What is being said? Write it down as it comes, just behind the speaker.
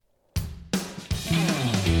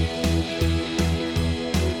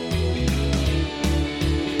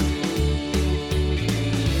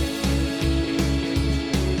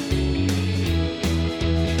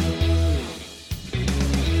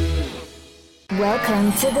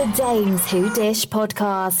Welcome to the Dames Who Dish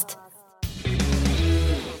podcast.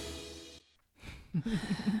 I'm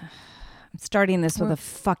starting this with a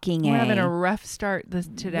fucking A. We're having a rough start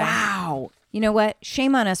today. Wow. You know what?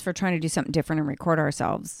 Shame on us for trying to do something different and record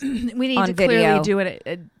ourselves. We need on to video. clearly do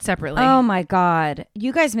it separately. Oh my God.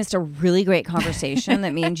 You guys missed a really great conversation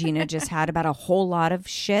that me and Gina just had about a whole lot of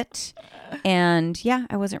shit. And yeah,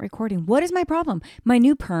 I wasn't recording. What is my problem? My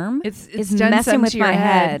new perm It's is done messing something with to your my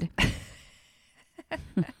head.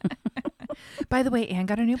 By the way, Ann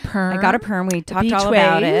got a new perm. I got a perm. We talked beach all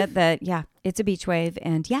about wave. it. That yeah, it's a beach wave.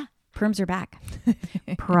 And yeah, perms are back.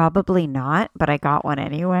 Probably not, but I got one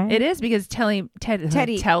anyway. It is because Teddy Telly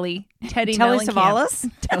Mellencamp. Savalas?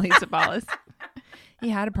 Telly Savalas. He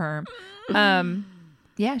had a perm.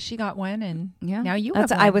 Yeah, she got one, and Yeah. now you have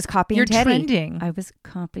That's one. I was copying You're Teddy. trending. I was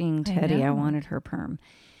copying I Teddy. I know. wanted her perm.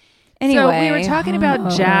 Anyway, So we were talking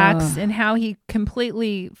about Jax and how he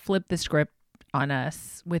completely flipped the script on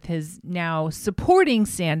us with his now supporting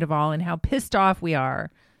Sandoval and how pissed off we are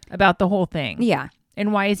about the whole thing. Yeah,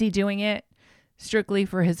 And why is he doing it? Strictly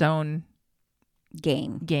for his own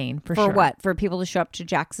gain, for sure. what? For people to show up to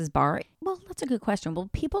Jax's bar? Well, that's a good question. Will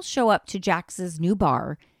people show up to Jax's new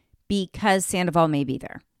bar because Sandoval may be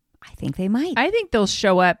there? I think they might. I think they'll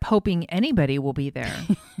show up hoping anybody will be there.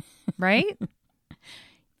 Right?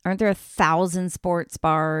 Aren't there 1,000 sports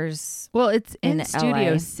bars? Well, it's in In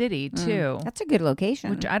Studio LA. City, too. That's a good location.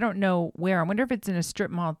 Which I don't know where. I wonder if it's in a strip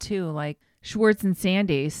mall, too, like Schwartz and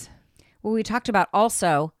Sandy's. Well, we talked about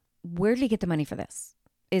also, where did he get the money for this?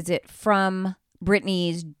 Is it from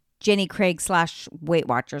Britney's Jenny Craig / Weight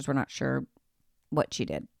Watchers? We're not sure what she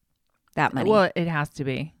did. That money. Well, it has to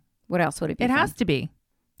be. What else would it be? It from? has to be.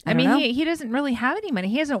 I I mean, don't know. he doesn't really have any money.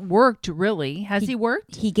 He hasn't worked, really. Has he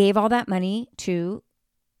worked? He gave all that money to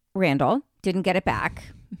Randall, didn't get it back.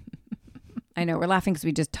 I know, we're laughing because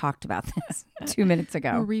we just talked about this 2 minutes We're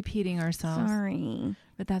ago. repeating ourselves. Sorry.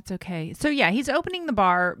 But that's okay. So, yeah, he's opening the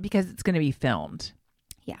bar because it's going to be filmed.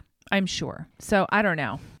 Yeah. I'm sure. So, I don't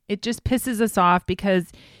know. It just pisses us off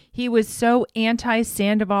because he was so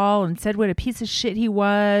anti-Sandoval and said what a piece of shit he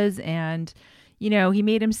was. And, you know, he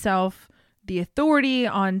made himself the authority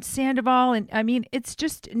on Sandoval. And, I mean, it's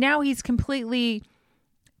just now he's completely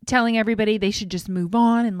telling everybody they should just move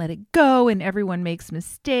on and let it go. And everyone makes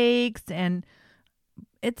mistakes. And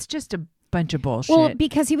it's just a bunch of bullshit. Well,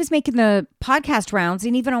 because he was making the podcast rounds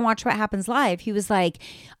and even on Watch What Happens Live, he was like,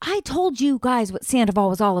 I told you guys what Sandoval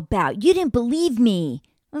was all about. You didn't believe me.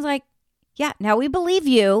 I was like, yeah, now we believe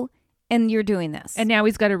you and you're doing this. And now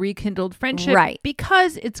he's got a rekindled friendship. Right.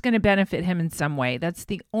 Because it's going to benefit him in some way. That's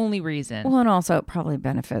the only reason. well, and also it probably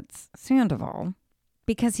benefits Sandoval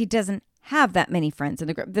because he doesn't have that many friends in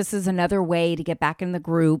the group. This is another way to get back in the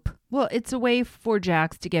group. Well, it's a way for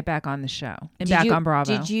Jax to get back on the show and Did back you- on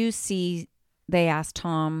Bravo. Did you see they asked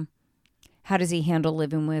Tom, how does he handle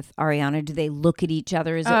living with Ariana? Do they look at each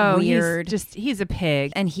other? Is it weird? He's a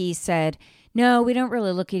pig. And he said, no, we don't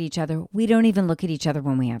really look at each other. We don't even look at each other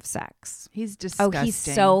when we have sex. He's disgusting. Oh, he's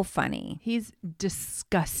so funny. He's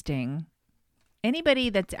disgusting.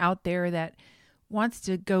 Anybody that's out there that wants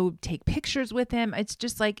to go take pictures with him, it's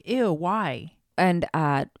just like, ew, why? And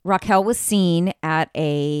Raquel was seen at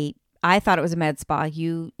I thought it was a med spa.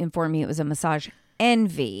 You informed me it was a Massage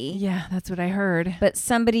Envy. Yeah, that's what I heard. But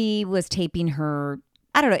somebody was taping her.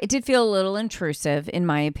 I don't know. It did feel a little intrusive, in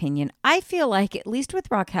my opinion. I feel like, at least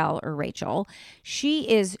with Raquel or Rachel, she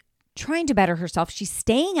is trying to better herself. She's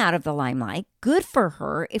staying out of the limelight. Good for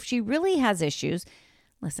her. If she really has issues,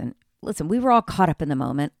 listen, we were all caught up in the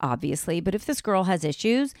moment, obviously. But if this girl has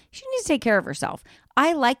issues, she needs to take care of herself.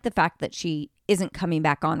 I like the fact that she isn't coming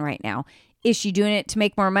back on right now. Is she doing it to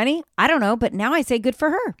make more money? I don't know. But now I say good for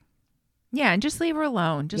her. Yeah, and just leave her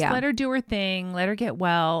alone. Just Yeah. let her do her thing. Let her get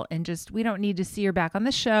well. And just, we don't need to see her back on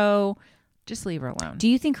the show. Just leave her alone. Do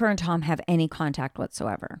you think her and Tom have any contact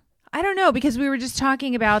whatsoever? I don't know, because we were just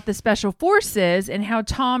talking about the special forces and how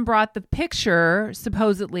Tom brought the picture,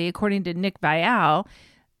 supposedly, according to Nick Vial,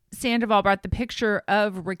 Sandoval brought the picture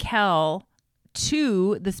of Raquel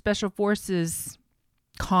to the special forces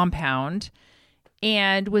compound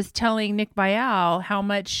and was telling Nick Vial how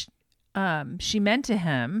much she meant to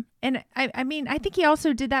him. And I mean, I think he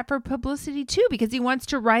also did that for publicity too, because he wants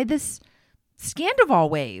to ride this Scandoval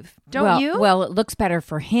wave, don't you? Well, it looks better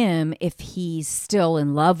for him if he's still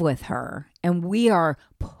in love with her. And we are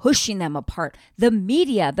pushing them apart. The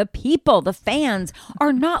media, the people, the fans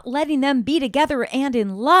are not letting them be together and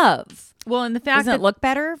in love. Well, and the fact Doesn't that it look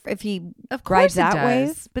better if he of rides course it that does,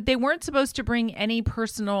 wave? but they weren't supposed to bring any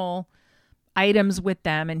personal items with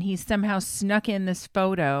them, and he somehow snuck in this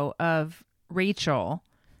photo of Rachel.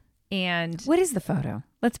 And What is the photo?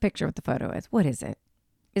 Let's picture what the photo is. What is it?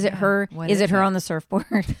 Is it Yeah, her? what Is is it her it? on the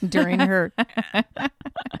surfboard during her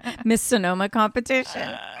Miss Sonoma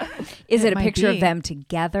competition? Is it a might picture be. of them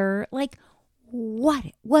together? Like,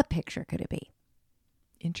 what picture could it be?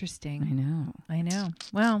 Interesting. I know. I know.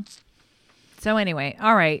 Well, so anyway,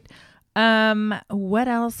 all right. What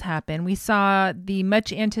else happened? We saw the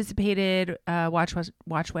much anticipated Watch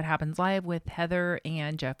What Happens Live with Heather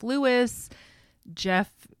and Jeff Lewis.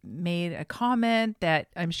 Jeff made a comment that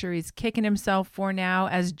I'm sure he's kicking himself for now,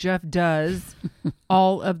 as Jeff does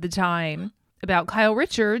all of the time, about Kyle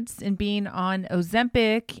Richards and being on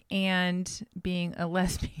Ozempic and being a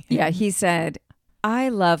lesbian. Yeah, he said, I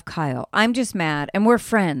love Kyle. I'm just mad, and we're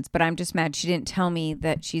friends, but I'm just mad she didn't tell me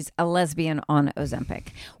that she's a lesbian on Ozempic,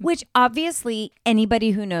 which obviously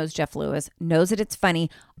anybody who knows Jeff Lewis knows that it's funny.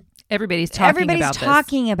 Everybody's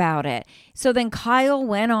talking about it. So then Kyle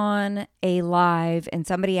went on a live and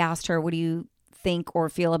somebody asked her, what do you think or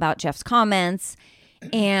feel about Jeff's comments?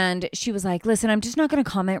 And she was like, listen, I'm just not going to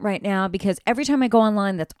comment right now because every time I go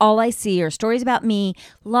online, that's all I see are stories about me,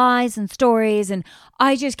 lies and stories. And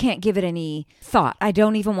I just can't give it any thought. I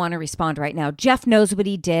don't even want to respond right now. Jeff knows what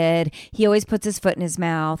he did. He always puts his foot in his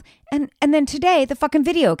mouth. And then today the fucking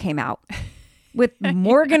video came out. With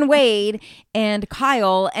Morgan Wade and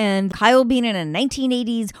Kyle being in a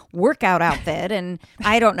 1980s workout outfit. And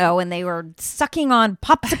I don't know. And they were sucking on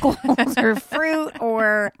popsicles or fruit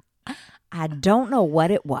or I don't know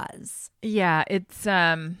what it was. Yeah, it's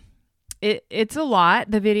it's a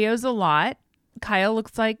lot. The video's a lot. Kyle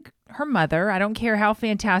looks like her mother. I don't care how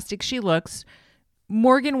fantastic she looks.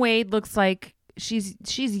 Morgan Wade looks like she's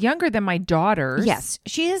younger than my daughters. Yes,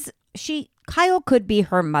 she is. Kyle could be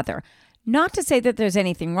her mother. Not to say that there's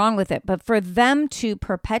anything wrong with it, but for them to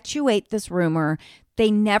perpetuate this rumor,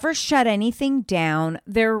 they never shut anything down.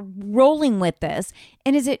 They're rolling with this.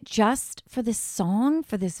 And is it just for this song,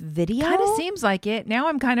 for this video? Kind of seems like it. Now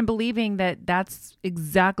I'm kind of believing that that's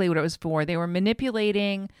exactly what it was for. They were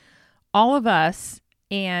manipulating all of us,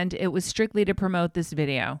 and it was strictly to promote this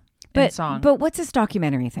video and song. But what's this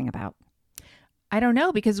documentary thing about? I don't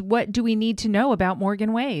know, because what do we need to know about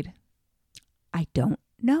Morgan Wade? I don't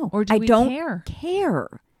know. Or do we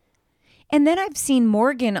care? And then I've seen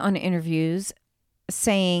Morgan on interviews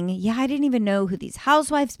saying, yeah, I didn't even know who these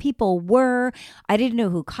housewives people were. I didn't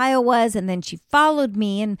know who Kyle was. And then she followed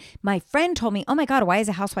me and my friend told me, oh my God, why is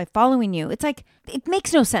a housewife following you? It's like, it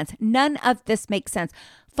makes no sense. None of this makes sense.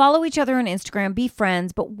 Follow each other on Instagram, be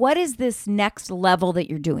friends. But what is this next level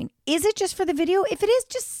that you're doing? Is it just for the video? If it is,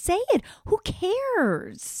 just say it. Who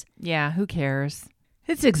cares? Yeah, who cares?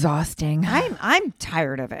 It's exhausting. I'm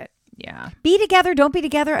tired of it. Yeah. Be together, don't be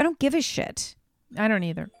together. I don't give a shit. I don't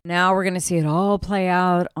either. Now we're going to see it all play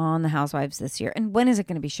out on The Housewives this year. And when is it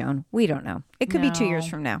going to be shown? We don't know. It could be 2 years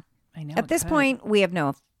from now. I know. At this point, we have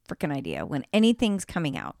no freaking idea when anything's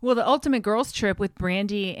coming out. Well, the Ultimate Girls Trip with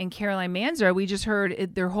Brandy and Caroline Manzo, we just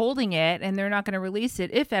heard they're holding it and they're not going to release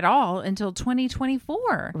it, if at all, until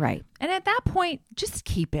 2024. Right. And at that point, just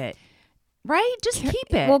keep it. Right? Just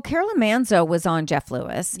keep it. Well, Caroline Manzo was on Jeff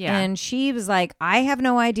Lewis. Yeah. And she was like, I have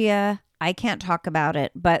no idea. I can't talk about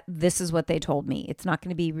it. But this is what they told me. It's not going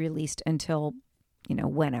to be released until,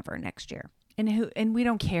 whenever next year. And we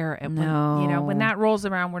don't care. No. When that rolls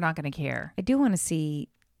around, we're not going to care. I do want to see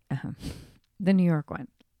the New York one.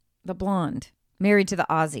 The blonde. Married to the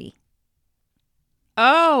Aussie.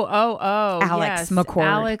 Oh. Alex yes. McCord.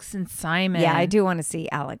 Alex and Simon. Yeah, I do want to see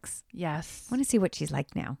Alex. Yes. I want to see what she's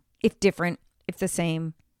like now. If different, if the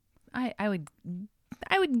same. I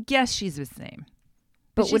would guess she's the same.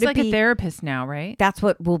 But she's would it like be, a therapist now, right? That's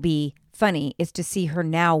what will be funny is to see her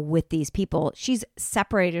now with these people. She's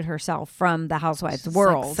separated herself from the housewives She's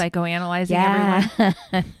world. Like psychoanalyzing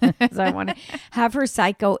everyone. So I want to have her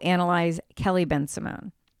psychoanalyze Kelly Ben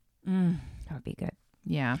Simone. That would be good.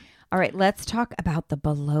 Yeah. All right, let's talk about the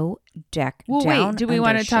below deck. Well, down wait. Do we under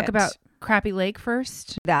want to talk shit. about Crappy Lake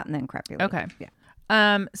first? That and then Crappy Lake? Okay. Yeah.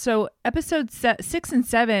 So episodes 6 and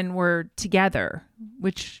 7 were together,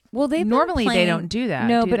 which they normally they don't do that.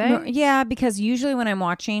 No, do but they? yeah, because usually when I'm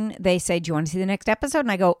watching, they say, "Do you want to see the next episode?"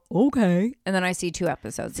 And I go, "Okay," and then I see 2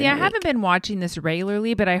 episodes. See, I haven't been watching this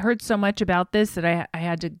regularly, but I heard so much about this that I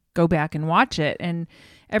had to go back and watch it, and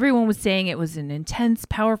everyone was saying it was an intense,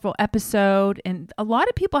 powerful episode, and a lot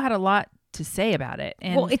of people had a lot to say about it.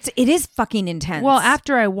 And well, it is fucking intense. well,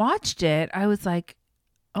 after I watched it, I was like,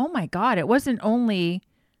 oh my God, it wasn't only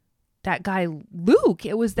that guy Luke,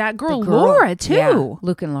 it was that girl Laura too. Yeah,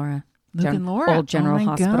 Luke and Laura. Luke and Laura. Old General oh my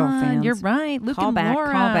Hospital God, fans. You're right. Luke Call and back,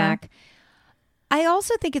 Laura. call back. I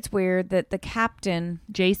also think it's weird that the Captain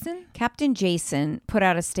Jason, put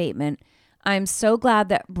out a statement. I'm so glad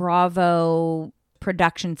that Bravo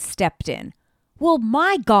production stepped in. Well,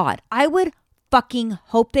 my God, I would fucking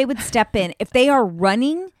hope they would step in if they are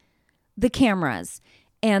running the cameras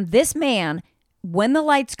and this man, when the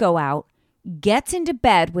lights go out, gets into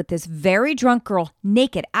bed with this very drunk girl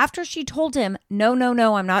naked after she told him, no,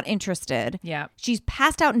 I'm not interested. Yeah. She's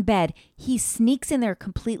passed out in bed. He sneaks in there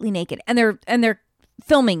completely naked and they're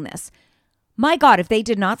filming this. My God, if they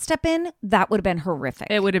did not step in, that would have been horrific.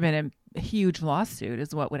 It would have been a huge lawsuit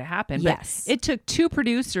is what would have happened. Yes. But it took 2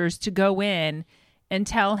 producers to go in and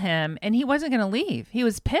tell him, and he wasn't going to leave. He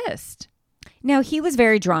was pissed. Now, he was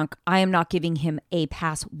very drunk. I am not giving him a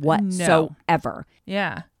pass whatsoever.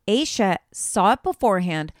 Yeah. Aisha saw it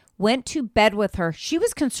beforehand, went to bed with her. She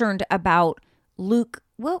was concerned about Luke.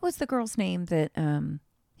 What was the girl's name that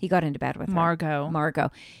he got into bed with her?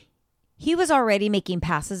 Margot. He was already making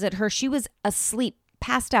passes at her. She was asleep,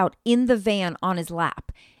 passed out in the van on his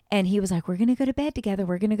lap. And he was like, we're going to go to bed together.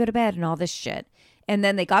 We're going to go to bed and all this shit. And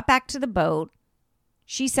then they got back to the boat.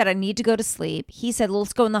 She said, I need to go to sleep. He said,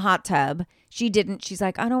 let's go in the hot tub. She didn't. She's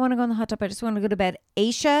like, I don't want to go in the hot tub. I just want to go to bed.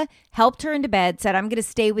 Aisha helped her into bed, said, I'm going to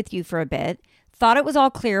stay with you for a bit. Thought it was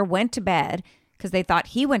all clear, went to bed because they thought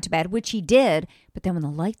he went to bed, which he did. But then when the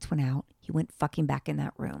lights went out, he went fucking back in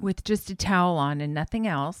that room. With just a towel on and nothing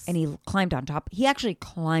else. And he climbed on top. He actually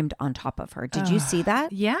climbed on top of her. Did you see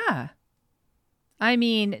that? Yeah. I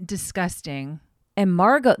mean, disgusting. And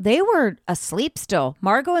Margot, they were asleep still.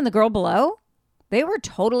 Margot and the girl below, they were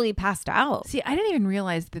totally passed out. See, I didn't even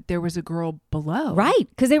realize that there was a girl below. Right,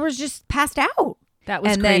 because they were just passed out. That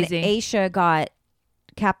was and crazy. And then Aisha got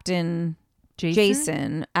Captain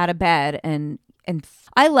Jason out of bed. And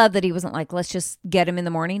I love that he wasn't like, let's just get him in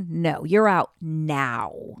the morning. No, you're out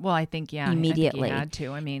now. Well, I think, yeah. Immediately. I think he had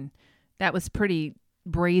to. I mean, that was pretty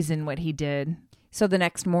brazen what he did. So the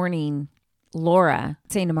next morning, Laura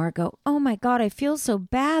saying to Margot, oh my God, I feel so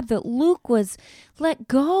bad that Luke was let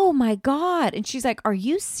go. My God. And she's like, are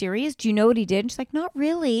you serious? Do you know what he did? And she's like, not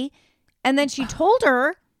really. And then she told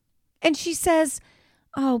her and she says,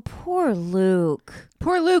 oh, poor Luke.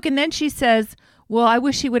 Poor Luke. And then she says, well, I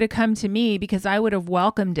wish he would have come to me because I would have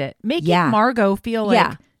welcomed it. Making Margot feel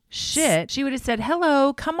like shit. She would have said,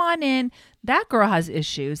 hello, come on in. That girl has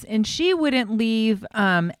issues. And she wouldn't leave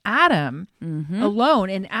Adam alone.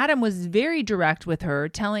 And Adam was very direct with her,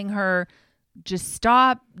 telling her, just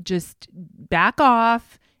stop, just back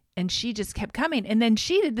off. And she just kept coming. And then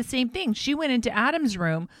she did the same thing. She went into Adam's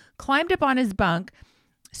room, climbed up on his bunk,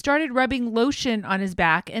 started rubbing lotion on his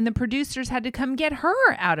back, and the producers had to come get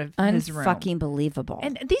her out of his room. Unfucking believable.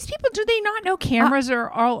 And these people, do they not know cameras are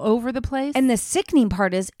all over the place? And the sickening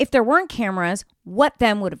part is, if there weren't cameras, what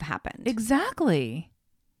then would have happened? Exactly.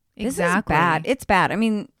 This is bad. It's bad. I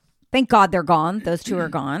mean, thank God they're gone. Those two are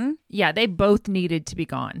gone. Yeah, they both needed to be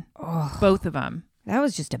gone. Oh, both of them. That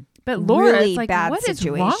was just a but Laura, really it's like, bad what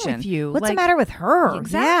situation. Is wrong with you? What's the matter with her?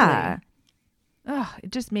 Exactly. Oh,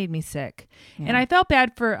 it just made me sick. Yeah. And I felt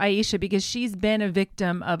bad for Aisha because she's been a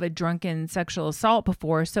victim of a drunken sexual assault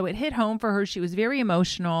before. So it hit home for her. She was very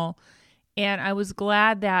emotional. And I was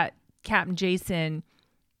glad that Captain Jason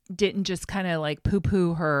didn't just kind of like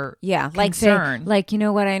poo-poo her concern. Like say, like, you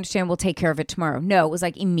know what, I understand, we'll take care of it tomorrow. No, it was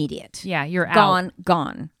like immediate. Yeah, you're out.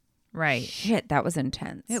 Gone. Right. Shit, that was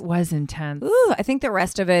intense. It was intense. Ooh, I think the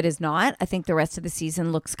rest of it is not. I think the rest of the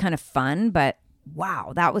season looks kind of fun, but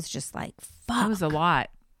wow, that was just like, fuck. That was a lot.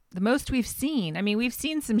 The most we've seen. I mean, we've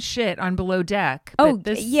seen some shit on Below Deck.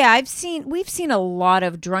 Yeah, we've seen a lot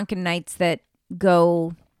of drunken nights that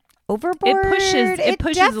go overboard. It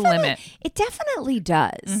pushes the limit. It definitely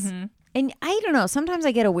does. Mm-hmm. And I don't know, sometimes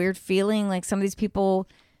I get a weird feeling like some of these people,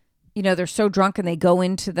 you know, they're so drunk and they go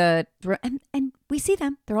into the and we see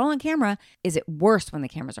them. They're all on camera. Is it worse when the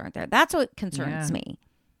cameras aren't there? That's what concerns me.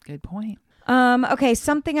 Good point. Okay,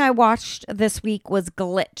 something I watched this week was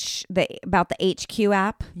Glitch, about the HQ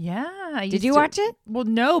app. Yeah. Did you watch it? Well,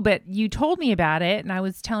 no, but you told me about it, and I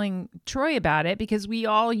was telling Troy about it because we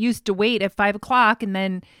all used to wait at 5:00 and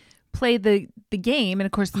then play the game, and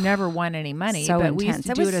of course never won any money. So but intense. We used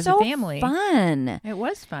to do it as so a family. Fun. It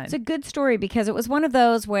was fun. It's a good story because it was one of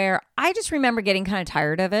those where I just remember getting kind of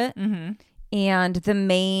tired of it, and the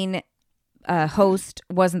main host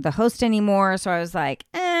wasn't the host anymore. So I was like,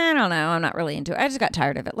 I don't know. I'm not really into it. I just got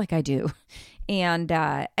tired of it like I do. And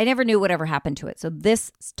I never knew whatever happened to it. So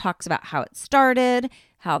this talks about how it started,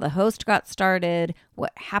 how the host got started,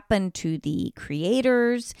 what happened to the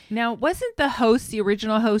creators. Now, wasn't the host, the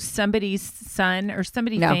original host, somebody's son or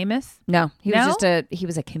somebody famous? No, he No?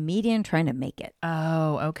 was a comedian trying to make it.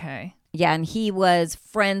 Oh, okay. Yeah, and he was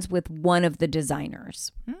friends with one of the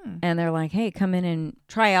designers. And they're like, hey, come in and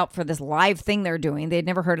try out for this live thing they're doing. They'd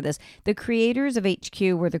never heard of this. The creators of HQ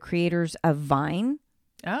were the creators of Vine.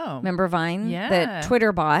 Oh. Remember Vine? Yeah. That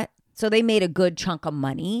Twitter bought. So they made a good chunk of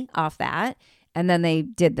money off that. And then they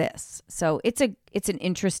did this. So it's an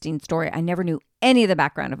interesting story. I never knew any of the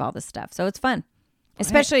background of all this stuff. So it's fun.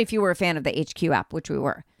 Especially if you were a fan of the HQ app, which we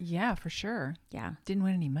were. Yeah, for sure. Yeah. Didn't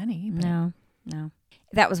win any money. But... No.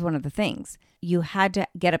 That was one of the things. You had to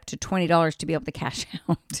get up to $20 to be able to cash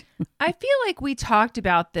out. I feel like we talked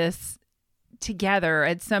about this together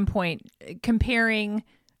at some point, comparing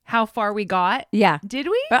how far we got. Yeah. Did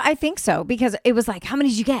we? But I think so, because it was like, how many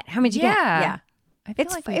did you get? How many did you get? Yeah. I feel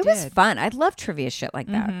like it was fun. I love trivia shit like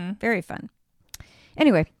that. Very fun.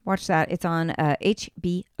 Anyway, watch that. It's on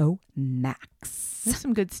HBO Max. There's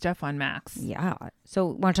some good stuff on Max. Yeah. So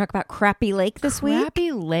want to talk about Crappy Lake this week?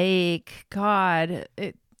 Crappy Lake. God,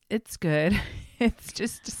 it's good. It's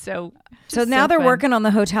just so. So now they're working on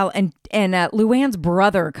the hotel, and Luann's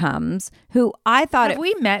brother comes, who I thought Have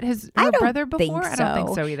we met her brother before? I don't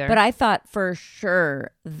think so either. But I thought for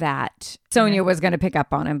sure that Sonia was going to pick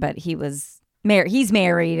up on him, but he was married. He's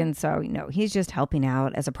married, and so he's just helping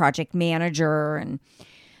out as a project manager, and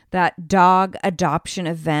that dog adoption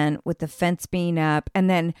event with the fence being up, and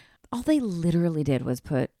then all they literally did was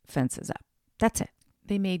put fences up. That's it.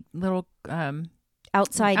 They made little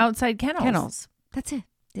outside kennels. That's it.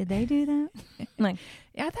 Did they do that?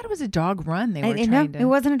 I thought it was a dog run. They were No, trying to. it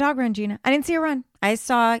wasn't a dog run, Gina. I didn't see a run. I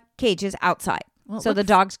saw cages outside, so the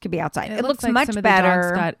dogs could be outside. It looks like much some of better. The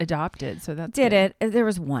dogs got adopted, so that's Did good. it? There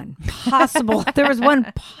was one possible. There was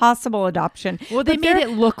one possible adoption. Well, they made it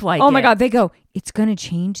look like. Oh my God! They go. It's going to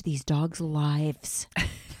change these dogs' lives.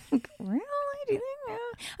 Really? Do you think? Yeah.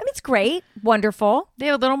 I mean, it's great, wonderful. They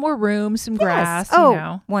have a little more room, some grass. Yes. Oh, you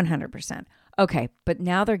know. 100%. Okay, but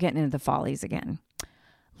now they're getting into the follies again.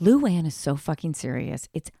 Luann is so fucking serious.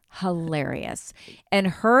 It's hilarious. And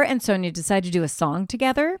her and Sonia decide to do a song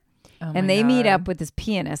together. And they meet up with this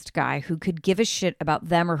pianist guy who could give a shit about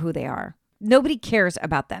them or who they are. Nobody cares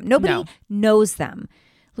about them. Nobody knows them.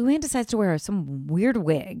 Luann decides to wear some weird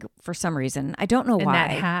wig for some reason. I don't know why.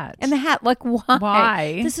 And that hat. And the hat. Like, why?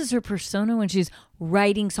 Why? This is her persona when she's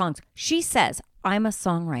writing songs. She says, I'm a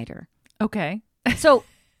songwriter. Okay. So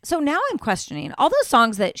now I'm questioning all those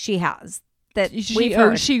songs that she has. That she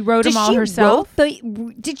heard. she wrote them all herself.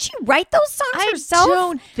 Did she write those songs herself? I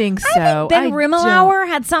don't think so. I think Ben Rimmelauer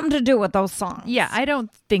had something to do with those songs. Yeah, I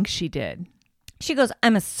don't think she did. She goes,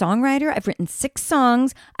 I'm a songwriter. I've written 6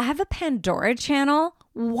 songs. I have a Pandora channel.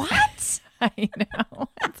 What? I know.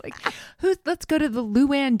 It's like, let's go to the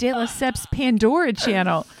Luann de Lesseps Pandora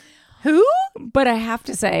channel. Who? But I have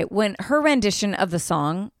to say, when her rendition of the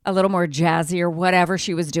song, a little more jazzy or whatever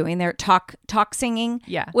she was doing there, talk singing,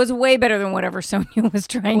 was way better than whatever Sonia was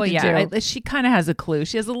trying to do. She kind of has a clue.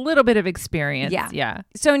 She has a little bit of experience. Yeah.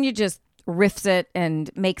 Sonia just riffs it and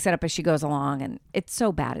makes it up as she goes along, and it's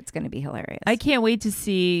so bad it's going to be hilarious. I can't wait to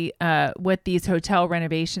see what these hotel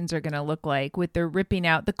renovations are going to look like with their ripping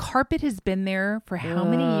out. The carpet has been there for how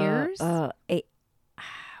many years?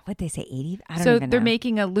 What'd they say, 80? I don't so even know. They're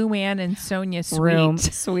making a Luann and Sonia suite.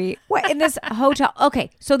 Sweet. What, in this hotel? Okay,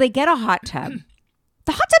 so they get a hot tub.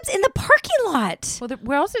 The hot tub's in the parking lot. Well,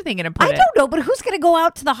 where else are they going to put it? I don't know, but who's going to go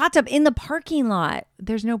out to the hot tub in the parking lot?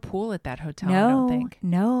 There's no pool at that hotel, No, I don't think.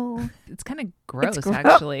 No. It's kind of gross,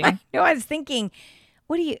 actually. I know, I was thinking,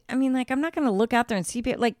 I'm not going to look out there and see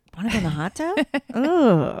people, like, want to go in the hot tub?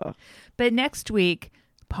 Ugh. But next week,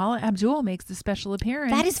 Paula Abdul makes the special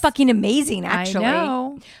appearance. That is fucking amazing, actually. I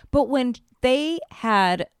know. But when they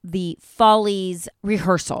had the Follies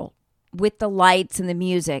rehearsal with the lights and the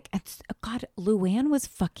music, God, Luann was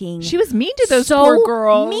fucking... She was mean to those so poor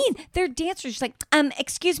girls. Mean. They're dancers. She's like,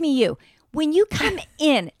 excuse me, you. When you come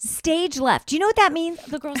in, stage left. Do you know what that means?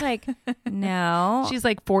 The girl's like, no. She's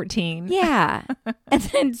like 14. Yeah. And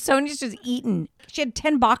then Sonia's just eating. She had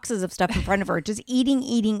 10 boxes of stuff in front of her, just eating.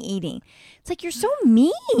 It's like, you're so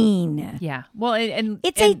mean. Yeah. Well, and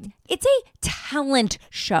it's a talent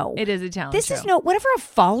show. It is a talent show. This is whatever a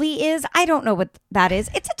folly is. I don't know what that is.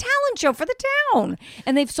 It's a talent show for the town.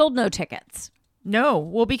 And they've sold no tickets. No.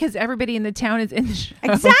 Well, because everybody in the town is in the show.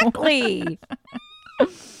 Exactly.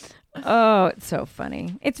 Oh, it's so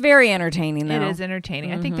funny. It's very entertaining, though. It is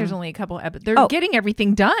entertaining. I think there's only a couple episodes. They're getting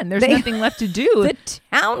everything done. There's nothing left to do. The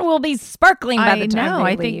town will be sparkling by the time they I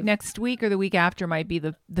leave. think next week or the week after might be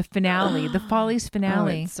the finale, the Follies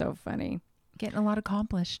finale. Oh, it's so funny. Getting a lot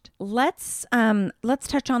accomplished. Let's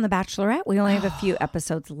touch on The Bachelorette. We only have a few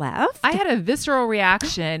episodes left. I had a visceral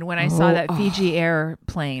reaction when I saw that Fiji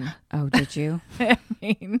airplane. Oh, did you? I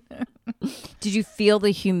mean, Did you feel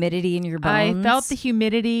the humidity in your bones? I felt the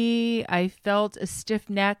humidity. I felt a stiff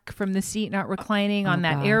neck from the seat not reclining on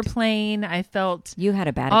that God. airplane. I felt You had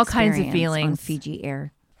a bad all kinds of experience feelings on Fiji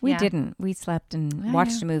Air. We Yeah. didn't. We slept and I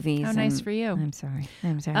watched know. movies. How nice and- for you. I'm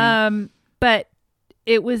sorry. But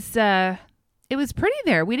it was pretty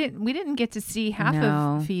there. We didn't get to see half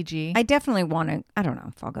No. of Fiji. I definitely want to. I don't know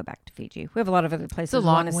if I'll go back to Fiji. We have a lot of other places. It's a we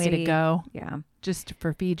long wanna way see. to go Yeah. just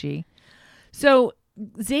for Fiji. So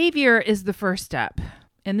Xavier is the first step.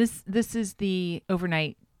 And this is the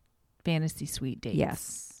overnight fantasy suite date.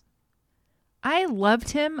 Yes. I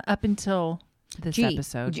loved him up until this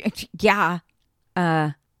episode. Yeah.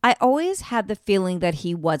 I always had the feeling that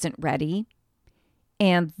he wasn't ready,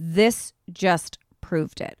 and this just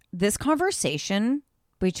proved it. This conversation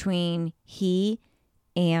between he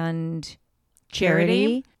and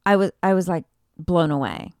Charity, I was like blown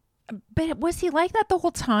away. But was he like that the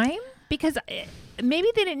whole time? Because maybe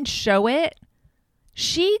they didn't show it.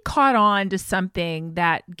 She caught on to something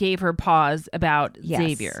that gave her pause about Yes.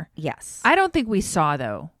 Xavier. Yes. I don't think we saw,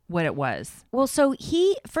 though, what it was. Well, so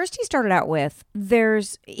he started out with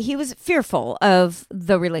he was fearful of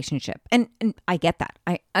the relationship. And I get that.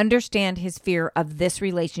 I understand his fear of this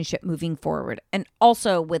relationship moving forward and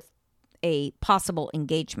also with a possible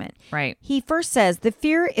engagement. Right. He first says the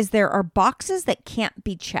fear is there are boxes that can't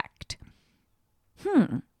be checked.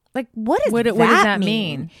 Like what does What does that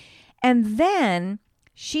mean? And then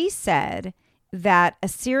she said that a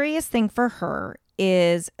serious thing for her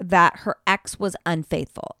is that her ex was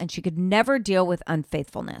unfaithful and she could never deal with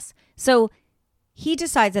unfaithfulness. So he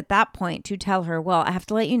decides at that point to tell her, well, I have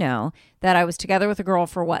to let you know that I was together with a girl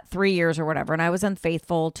for 3 years or whatever, and I was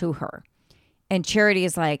unfaithful to her. And Charity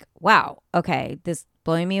is like, wow, okay, this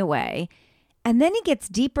blowing me away. And then he gets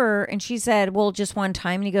deeper and she said, well, just one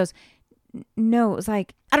time. And he goes, no, it was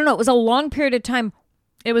like, I don't know, it was a long period of time.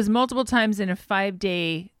 It was multiple times in a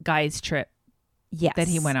 5-day guys trip Yes. that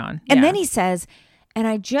he went on. And Yeah. then he says, and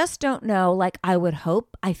I just don't know, like I would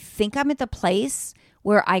hope, I think I'm at the place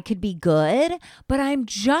where I could be good, but I'm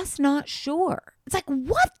just not sure. It's like,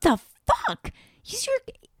 what the fuck?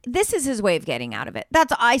 This is his way of getting out of it.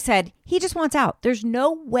 That's I said, he just wants out. There's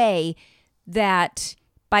no way that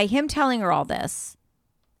by him telling her all this,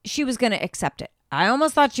 she was going to accept it. I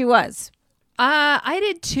almost thought she was. I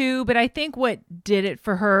did too, but I think what did it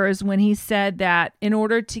for her is when he said that in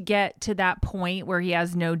order to get to that point where he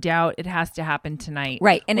has no doubt, it has to happen tonight.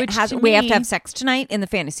 Right. And Which we have me, to have sex tonight in the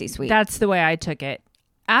fantasy suite. That's the way I took it.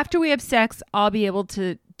 After we have sex, I'll be able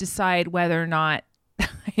to decide whether or not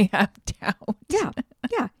I have doubt. Yeah.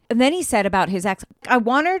 Yeah. And then he said about his ex, I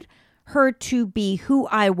wanted her to be who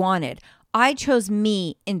I wanted. I chose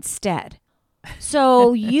me instead.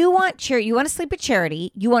 So you want to sleep with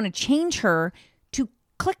Charity. You want to change her to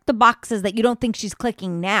click the boxes that you don't think she's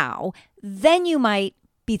clicking now. Then you might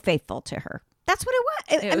be faithful to her. That's what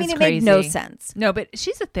it was. I mean, it made no sense. No, but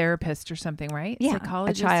she's a therapist or something, right? Yeah.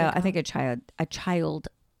 Psychologist. I think a child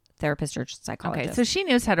therapist or psychologist. Okay, so she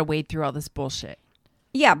knows how to wade through all this bullshit.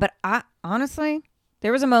 Yeah, but honestly,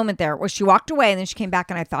 there was a moment there where she walked away and then she came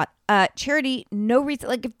back and I thought, Charity, no reason.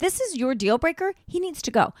 Like, if this is your deal breaker, he needs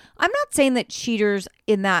to go. I'm not saying that cheaters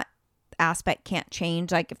in that aspect can't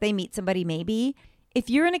change. Like, if they meet somebody, maybe. If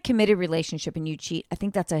you're in a committed relationship and you cheat, I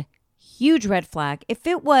think that's a huge red flag. If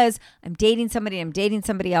it was, I'm dating somebody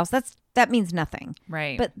else, that means nothing.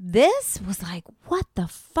 Right. But this was like, what the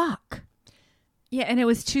fuck? Yeah, and it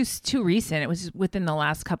was too recent. It was within the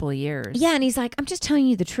last couple of years. Yeah, and he's like, I'm just telling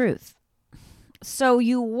you the truth. So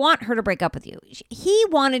you want her to break up with you. He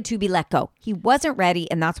wanted to be let go. He wasn't ready,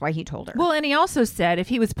 and that's why he told her. Well, and he also said if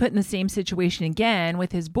he was put in the same situation again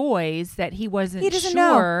with his boys, that he wasn't he doesn't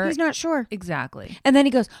sure. know. He's not sure. Exactly. And then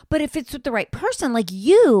he goes, but if it's with the right person, like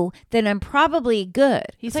you, then I'm probably good.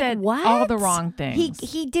 He It's said like, what? all the wrong things.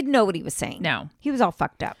 He didn't know what he was saying. No. He was all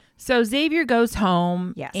fucked up. So Xavier goes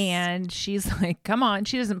home. Yes. And she's like, come on.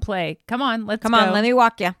 She doesn't play. Come on. Let's Come go. on, let me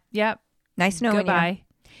walk you. Yep. Nice knowing Goodbye. you.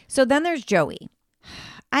 So then there's Joey.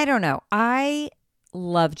 I don't know. I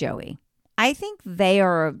love Joey. I think they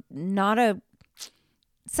are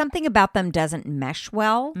something about them doesn't mesh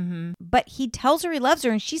well, but he tells her he loves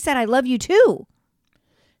her and she said, I love you too.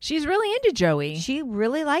 She's really into Joey. She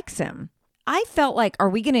really likes him. I felt like, are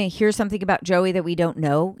we going to hear something about Joey that we don't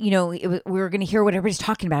know? You know, we were going to hear what everybody's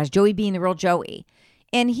talking about, is Joey being the real Joey.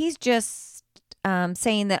 And he's just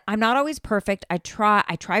saying that I'm not always perfect. I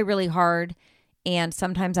try really hard, and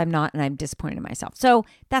sometimes I'm not, and I'm disappointed in myself. So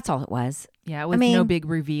that's all it was. Yeah, it was no big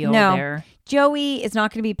reveal there. Joey is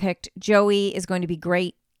not going to be picked. Joey is going to be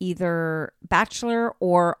great either Bachelor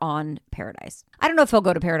or on Paradise. I don't know if he'll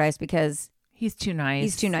go to Paradise because he's too nice.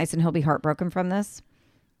 He's too nice, and he'll be heartbroken from this.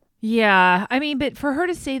 Yeah, I mean, but for her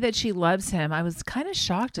to say that she loves him, I was kind of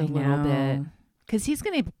shocked a little bit. Because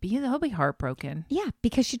he'll be heartbroken. Yeah,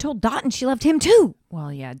 because she told Dotun she loved him too.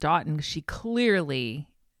 Well, yeah, Dotun, she clearly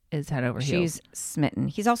is head over heels. She's smitten.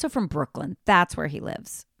 He's also from Brooklyn. That's where he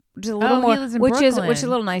lives. Which is a little more, he lives in which is Brooklyn. a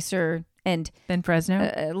little nicer and than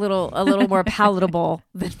Fresno. A little more palatable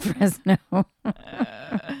than Fresno.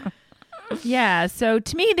 Yeah, so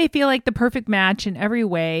to me, they feel like the perfect match in every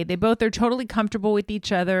way. They both are totally comfortable with each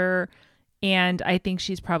other, and I think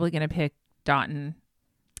she's probably going to pick Dotun.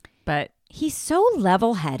 But he's so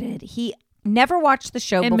level-headed. He never watched the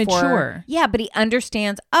show and before. Mature. Yeah, but he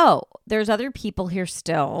understands, there's other people here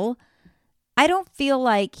still. I don't feel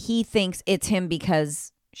like he thinks it's him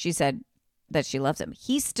because she said that she loves him.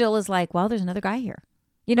 He still is like, well, there's another guy here.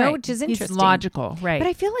 You know, right. Which is interesting. He's logical, right. But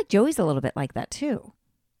I feel like Joey's a little bit like that too.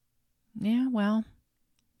 Yeah, well,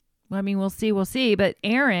 I mean, we'll see. But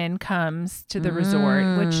Aaron comes to the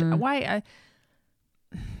resort, which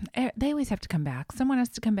they always have to come back. Someone has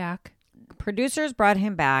to come back. Producers brought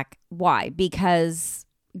him back. Why? Because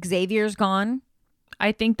Xavier's gone.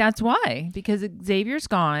 I think that's why. Because Xavier's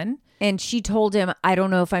gone. And she told him, I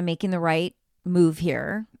don't know if I'm making the right move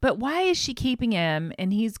here. But why is she keeping him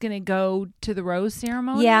and he's going to go to the rose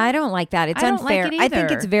ceremony? Yeah, I don't like that. It's unfair. Like it I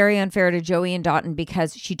think it's very unfair to Joey and Dotun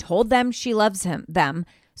because she told them she loves them.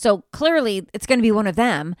 So clearly it's going to be one of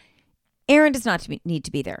them. Aaron does not need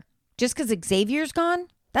to be there. Just because Xavier's gone,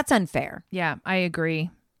 that's unfair. Yeah, I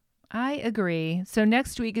agree. So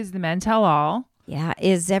next week is the Men Tell All. Yeah.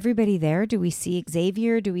 Is everybody there? Do we see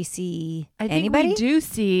Xavier? Do we see anybody? We do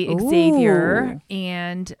see Xavier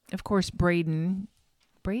and, of course, Braden.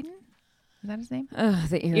 Braden? Is that his name?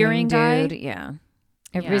 The earring guy? dude. Yeah.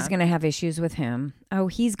 Everybody's going to have issues with him. Oh,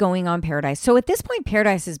 he's going on Paradise. So at this point,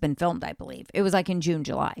 Paradise has been filmed, I believe. It was like in June,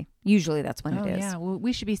 July. Usually that's when it is. Yeah. Well,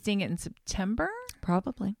 we should be seeing it in September?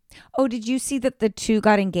 Probably. Oh, did you see that the two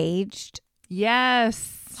got engaged?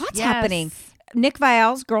 Yes. What's happening? Nick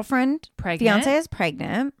Vial's girlfriend, fiance is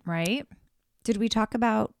pregnant. Right. Did we talk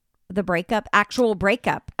about the actual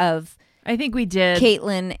breakup of... I think we did.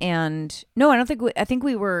 Caitlyn and... No, I don't think I think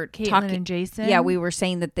we were Caitlyn talking... and Jason? Yeah, we were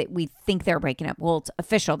saying that we think they're breaking up. Well, it's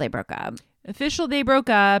official they broke up. They broke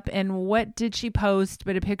up. And what did she post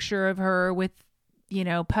but a picture of her with,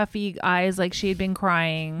 puffy eyes like she had been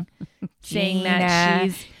crying, saying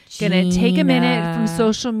that she's going to take a minute from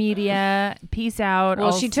social media. Peace out. Well,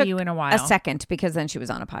 I'll see you in a while. A second because then she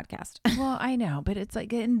was on a podcast. Well, I know, but it's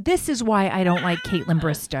like, and this is why I don't like Caitlyn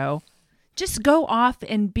Bristowe. Just go off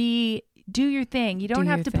and do your thing. You don't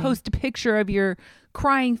have to post a picture of your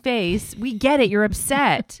crying face. We get it. You're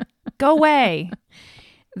upset. Go away.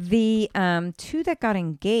 The two that got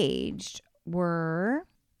engaged were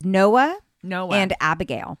Noah and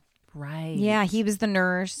Abigail. Right. Yeah, he was the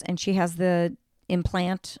nurse and she has the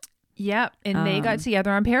implant. Yep. And they got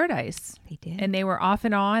together on Paradise. They did. And they were off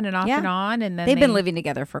and on and off and on. And then they've been living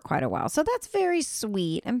together for quite a while. So that's very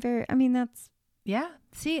sweet. That's... Yeah.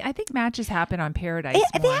 See, I think matches happen on Paradise.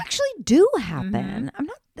 They actually do happen. I'm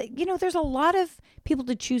not, there's a lot of people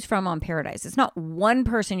to choose from on Paradise. It's not one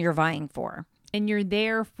person you're vying for. And you're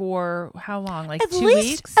there for how long? Like at 2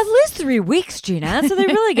 weeks? At least 3 weeks, Gina. So they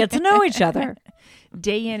really get to know each other.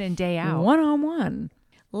 Day in and day out. One-on-one.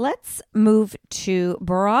 Let's move to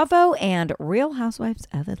Bravo and Real Housewives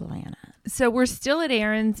of Atlanta. So we're still at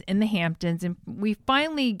Aaron's in the Hamptons, and we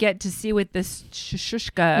finally get to see what this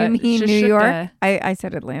Shushushka. You mean New York? I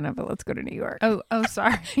said Atlanta, but let's go to New York. Oh,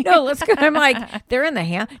 sorry. No, let's go. I'm like, they're in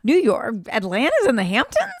the New York. Atlanta's in the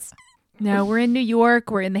Hamptons? No, we're in New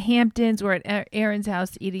York. We're in the Hamptons. We're at Aaron's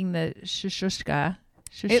house eating the Shushushka.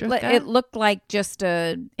 It looked like just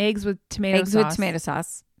eggs with tomato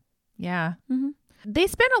sauce. Yeah. Mm-hmm. They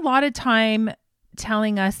spent a lot of time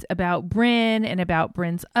telling us about Brynn and about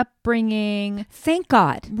Brynn's upbringing. Thank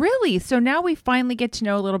God. Really? So now we finally get to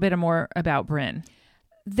know a little bit more about Brynn.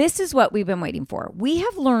 This is what we've been waiting for. We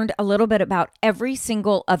have learned a little bit about every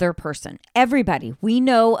single other person. Everybody. We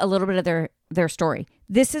know a little bit of their story.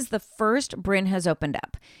 This is the first Brynn has opened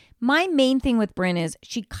up. My main thing with Brynn is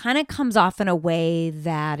she kind of comes off in a way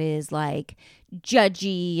that is like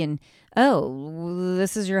judgy and, oh,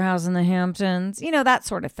 this is your house in the Hamptons, that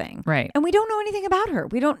sort of thing. Right. And we don't know anything about her.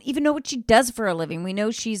 We don't even know what she does for a living. We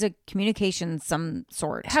know she's a communication some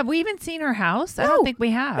sort. Have we even seen her house? I No. don't think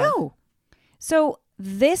we have. No. So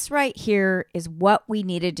this right here is what we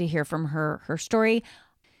needed to hear from her story.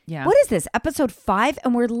 Yeah. What is this? Episode 5?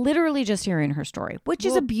 And we're literally just hearing her story, which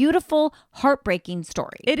is a beautiful, heartbreaking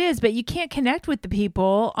story. It is, but you can't connect with the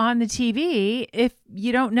people on the TV if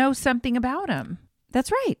you don't know something about them.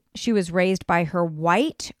 That's right. She was raised by her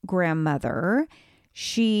white grandmother.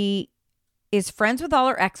 She is friends with all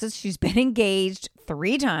her exes. She's been engaged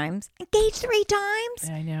 3 times. Engaged 3 times?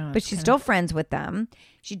 I know. But she's still friends with them.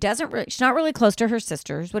 She's not really close to her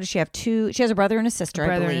sisters. What does she have? 2? She has a brother and a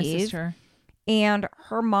sister, I believe. And a sister. And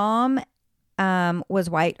her mom was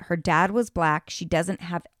white. Her dad was black. She doesn't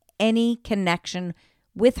have any connection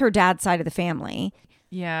with her dad's side of the family.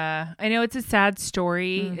 Yeah. I know it's a sad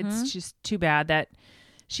story. It's just too bad that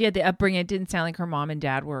she had the upbringing. It didn't sound like her mom and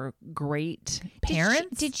dad were great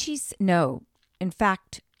parents. Did she? No. In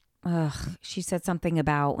fact, she said something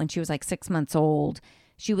about when she was like 6 months old,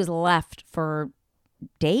 she was left for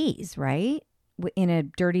days, right? In a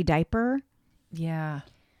dirty diaper. Yeah.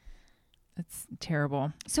 That's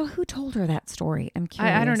terrible. So who told her that story? I'm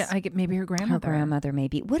curious. I don't know. Maybe her grandmother. Her grandmother,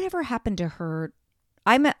 maybe. Whatever happened to her?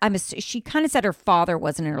 She kind of said her father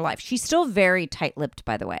wasn't in her life. She's still very tight-lipped,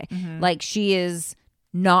 by the way. Like she is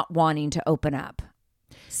not wanting to open up.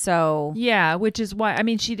 So yeah, which is why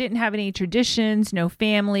she didn't have any traditions, no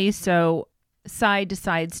family. So Sai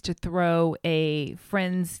decides to throw a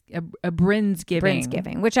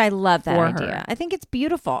Friendsgiving, which I love that idea. her. I think it's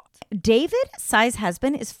beautiful. David, Sai's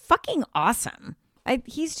husband, is fucking awesome.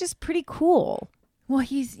 He's just pretty cool. Well,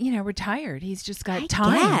 he's retired. He's just got I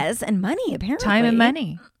time, guess, and money apparently. time and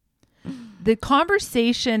money. The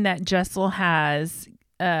conversation that Jessel has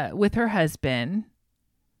with her husband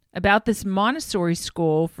about this Montessori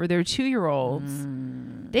school for their 2-year-olds.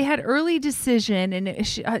 They had early decision,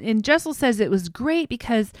 and Jessel says it was great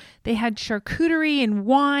because they had charcuterie and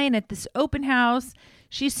wine at this open house.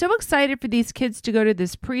 She's so excited for these kids to go to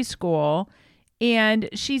this preschool, and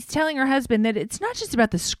she's telling her husband that it's not just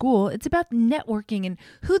about the school, it's about networking and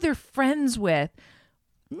who they're friends with.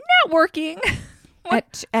 Networking?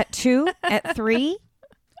 At 2, at 3?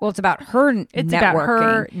 Well, it's about her networking. It's about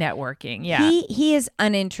her networking, yeah. He is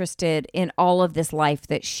uninterested in all of this life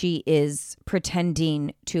that she is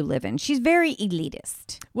pretending to live in. She's very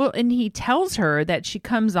elitist. Well, and he tells her that she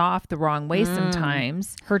comes off the wrong way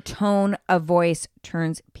sometimes. Her tone of voice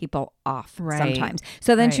turns people off Right. sometimes.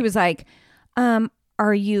 So then she Right. was like,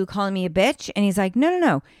 are you calling me a bitch? And he's like,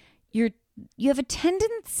 no. You have a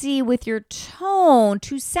tendency with your tone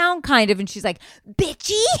to sound kind of, and she's like,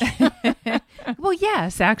 bitchy. Well,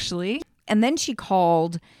 yes, actually. And then she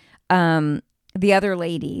called the other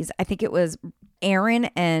ladies. I think it was Aaron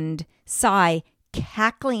and Sai,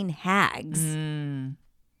 cackling hags.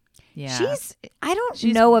 Yeah. I don't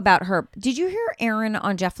know about her. Did you hear Aaron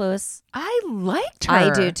on Jeff Lewis? I liked her. I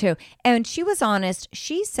do too. And she was honest.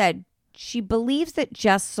 She said she believes that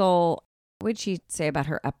Jessel, what did she say about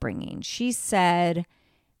her upbringing? She said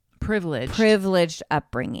privileged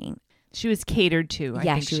upbringing. She was catered to. I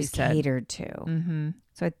think she was said. catered to.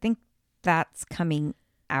 So I think that's coming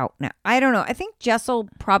out now. I don't know. I think Jessel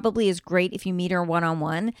probably is great if you meet her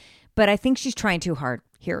one-on-one, but I think she's trying too hard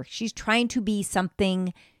here. She's trying to be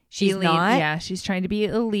something she's elite, not. Yeah, she's trying to be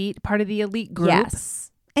elite, part of the elite group.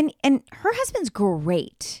 Yes. And her husband's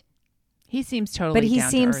great. He seems totally But he down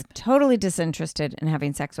to seems earth. totally disinterested in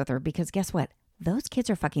having sex with her because guess what? Those kids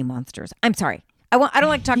are fucking monsters. I'm sorry. I don't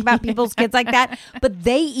like to talk about people's kids like that, but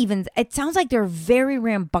it sounds like they're very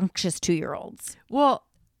rambunctious 2-year-olds. Well,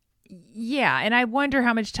 yeah, and I wonder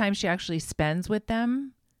how much time she actually spends with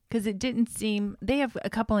them because it didn't seem they have a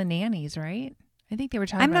couple of nannies, right? I think they were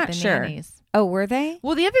talking I'm about not the sure. nannies. Oh, were they?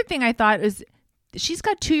 Well, the other thing I thought is she's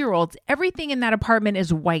got 2-year-olds. Everything in that apartment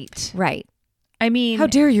is white. Right. I mean, How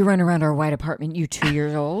dare you run around our white apartment, you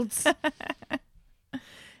 2-year-olds?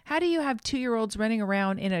 how do you have 2-year-olds running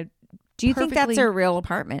around in a Do you think that's perfectly- a real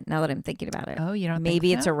apartment now that I'm thinking about it? Oh, you don't Maybe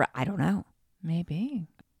think it's so? I don't know. Maybe.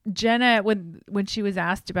 Jenna, when she was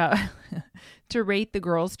asked about to rate the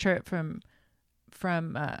girls' trip from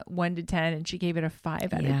 1 to 10, and she gave it a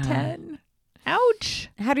 5 out of 10. Ouch.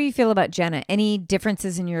 How do you feel about Jenna? Any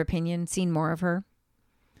differences in your opinion? Seen more of her?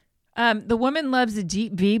 The woman loves a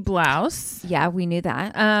deep V blouse. Yeah, we knew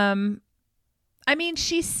that. I mean,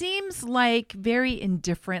 she seems like very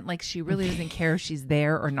indifferent, like she really doesn't care if she's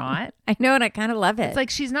there or not. I know, and I kind of love it. It's like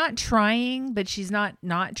she's not trying, but she's not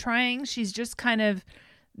trying. She's just kind of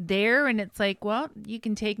there, and it's like, well, you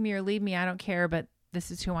can take me or leave me. I don't care, but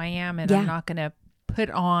this is who I am, and Yeah. I'm not going to put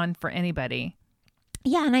on for anybody.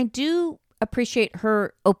 Yeah, and I do appreciate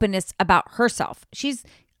her openness about herself. She's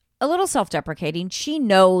a little self-deprecating. She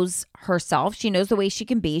knows herself. She knows the way she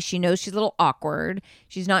can be. She knows she's a little awkward.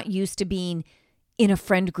 She's not used to being in a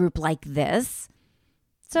friend group like this.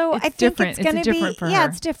 So It's I think different. it's going to be different for yeah, her.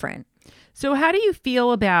 it's different. So how do you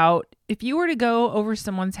feel about if you were to go over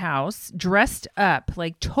someone's house dressed up,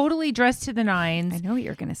 like totally dressed to the I nines, know what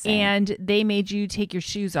you're going to say. and they made you take your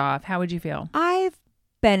shoes off? How would you feel? I've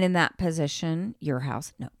been in that position. Your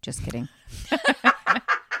house? No, just kidding.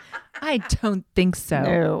 I don't think so.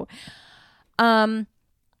 No.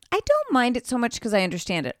 I don't mind it so much because I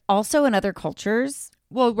understand it. Also, in other cultures,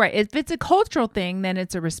 Well, right. If it's a cultural thing, then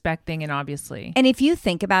it's a respect thing, and obviously. and if you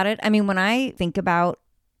think about it, I mean, when I think about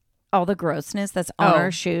all the grossness that's on Oh,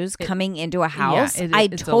 our shoes coming into a house, it- I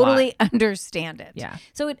it's a totally understand it. Yeah.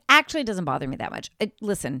 So it actually doesn't bother me that much.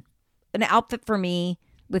 Listen, an outfit for me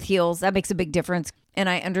with heels, that makes a big difference. And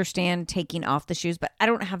I understand taking off the shoes, but I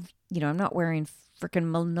don't have, I'm not wearing freaking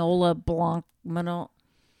Manolo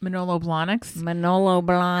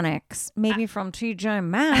Blahniks, maybe from TJ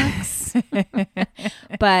Maxx.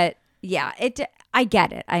 But yeah, I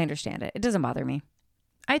get it. I understand it. It doesn't bother me.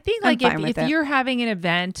 I think I'm like fine with if it. you're having an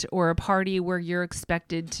event or a party where you're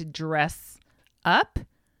expected to dress up,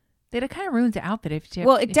 then it kind of ruins the outfit. If you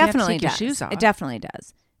Well, if it you have to definitely take your does. shoes off. It definitely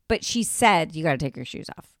does. But she said you got to take your shoes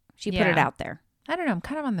off. She put it Yeah. out there. I don't know. I'm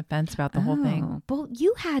kind of on the fence about the whole thing. Oh, well,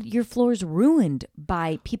 you had your floors ruined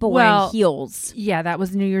by people Well, wearing heels. Yeah, that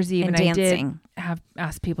was New Year's Eve, And and, I dancing. did have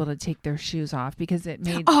asked people to take their shoes off because it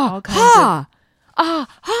made Oh, all kinds of.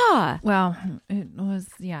 ha! Well, it was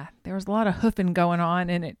there was a lot of hoofing going on,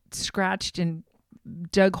 and it scratched and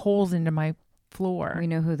dug holes into my floor. We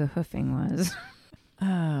know who the hoofing was.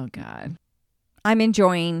 Oh God. I'm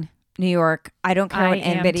enjoying New York. I don't care I what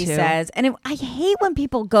am anybody too. says. And I hate when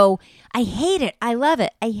people go, I hate it. I love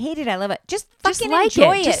it. I hate it. I love it. Just fucking like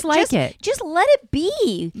enjoy it. it. Just like it. Just let it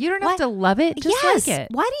be. You don't Why- have to love it. Just yes. like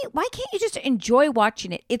it. Why can't you just enjoy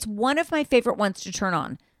watching it? It's one of my favorite ones to turn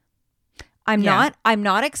on. I'm Yeah.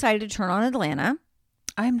 not excited to turn on Atlanta.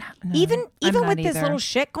 I'm not. No, Even I'm not with this either. little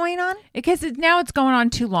shit going on. Because now it's going on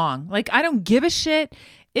too long. Like, I don't give a shit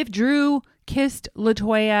if Drew kissed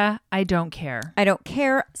LaToya. I don't care. I don't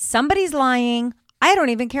care. Somebody's lying. I don't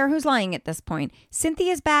even care who's lying at this point.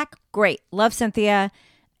 Cynthia's back. Great. Love Cynthia.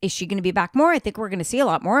 Is she going to be back more? I think we're going to see a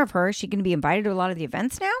lot more of her. Is she going to be invited to a lot of the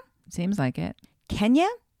events now? Seems like it. Kenya,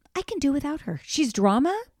 I can do without her. She's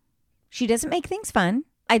drama. She doesn't make things fun.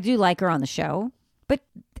 I do like her on the show, but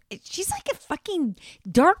she's like a fucking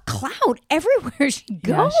dark cloud everywhere she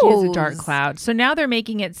goes. Yeah, she is a dark cloud. So now they're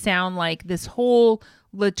making it sound like this whole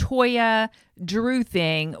LaToya Drew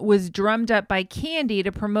thing was drummed up by Candy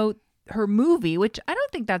to promote her movie, which I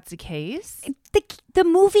don't think that's the case. The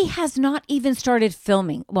movie has not even started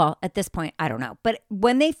filming. Well, at this point, I don't know. But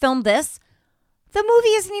when they filmed this, the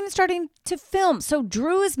movie isn't even starting to film. So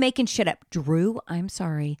Drew is making shit up. Drew, I'm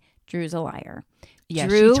sorry. Drew's a liar. Yeah,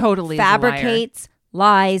 Drew she totally is a liar. fabricates,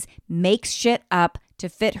 lies, makes shit up to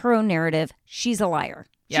fit her own narrative. She's a liar.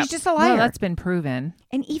 Yep. She's just a liar. Well, that's been proven.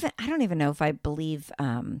 And even I don't even know if I believe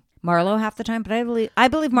Marlo half the time, but I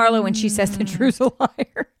believe Marlo when she says that Drew's a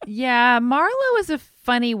liar. Yeah, Marlo is a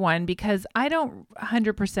funny one because I don't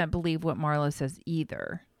 100% believe what Marlo says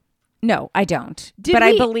either. No, I don't. Did but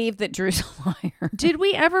I we- believe that Drew's a liar. Did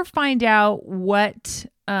we ever find out what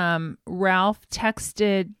Ralph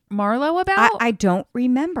texted Marlo about? I don't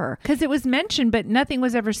remember. Because it was mentioned, but nothing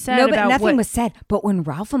was ever said No, but about nothing what... was said. But when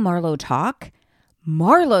Ralph and Marlo talk,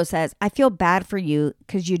 Marlo says, I feel bad for you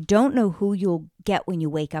because you don't know who you'll get when you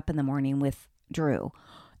wake up in the morning with Drew.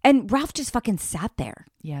 And Ralph just fucking sat there.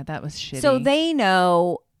 Yeah, that was shitty. So they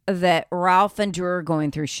know that Ralph and Drew are going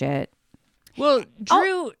through shit. Well,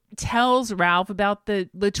 Drew tells Ralph about the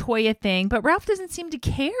LaToya thing, but Ralph doesn't seem to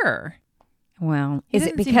care. Well, He is it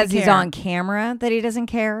doesn't seem to because he's care. on camera that he doesn't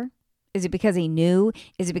care? Is it because he knew?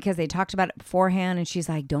 Is it because they talked about it beforehand and she's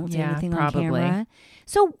like, don't say Yeah, anything probably. on camera?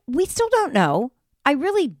 So we still don't know. I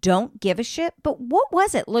really don't give a shit. But what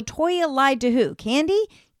was it? LaToya lied to who? Candy?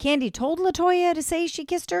 Candy told LaToya to say she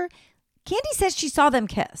kissed her? Candy says she saw them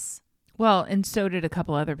kiss. Well, and so did a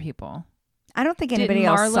couple other people. I don't think Didn't anybody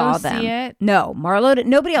else Marlo saw see them. it? No, Marlo did.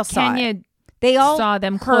 Nobody else saw it. Kenya They all saw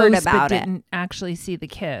them heard close, about but it. didn't actually see the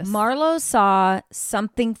kiss. Marlo saw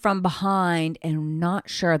something from behind and I'm not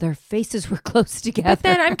sure their faces were close together. But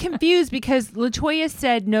then I'm confused because LaToya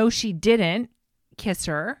said no, she didn't kiss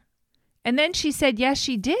her. And then she said, yes,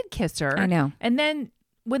 she did kiss her. I know. And then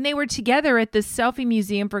when they were together at the selfie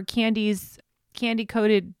museum for Candy's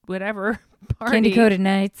candy-coated whatever party. Candy coated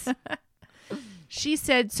nights. She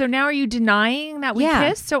said, so now are you denying that we Yeah.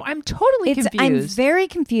 kissed? So I'm totally I'm confused. very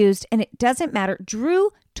confused, and it doesn't matter.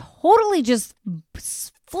 Drew totally just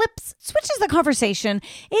switches the conversation.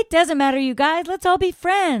 It doesn't matter, you guys. Let's all be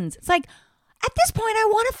friends. It's like, at this point, I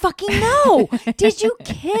want to fucking know. Did you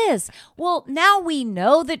kiss? Well, now we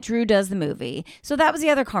know that Drew does the movie. So that was the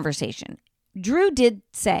other conversation. Drew did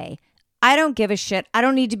say, I don't give a shit. I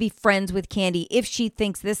don't need to be friends with Candy if she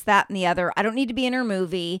thinks this, that, and the other. I don't need to be in her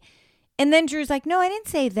movie. And then Drew's like, no, I didn't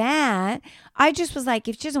say that. I just was like,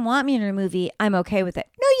 if she doesn't want me in her movie, I'm okay with it.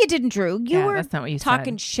 No, you didn't, Drew. You were that's not what you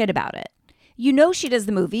talking said. shit about it. You know she does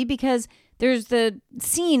the movie because there's the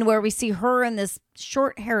scene where we see her and this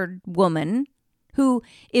short-haired woman who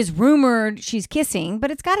is rumored she's kissing,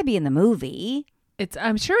 but it's got to be in the movie.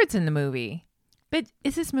 I'm sure it's in the movie. But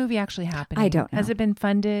is this movie actually happening? I don't know. Has it been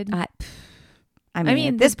funded? I mean,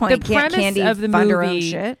 mean, at this the point, can't premise Candy of the fund her own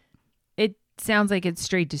movie- shit? It sounds like it's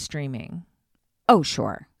straight to streaming. Oh,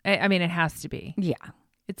 sure. I mean, it has to be. Yeah.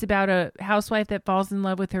 It's about a housewife that falls in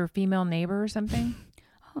love with her female neighbor or something.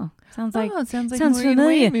 Oh, sounds like it sounds like sounds Morgan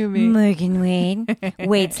familiar. Wade movie. Morgan Wade,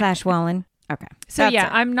 Wade/Wallen. Okay. So That's yeah,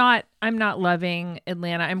 it. I'm not loving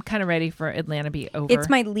Atlanta. I'm kind of ready for Atlanta to be over. It's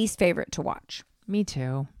my least favorite to watch. Me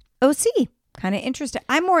too. OC, kind of interested.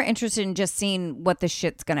 I'm more interested in just seeing what the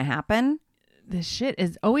shit's going to happen. The shit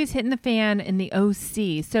is always hitting the fan in the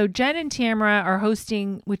OC. So Jen and Tamara are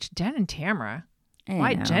hosting, which Jen and Tamara? I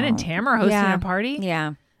Why know. Jen and Tamara are hosting Yeah. a party?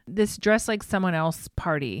 Yeah. This Dress Like Someone Else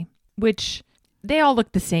party, which they all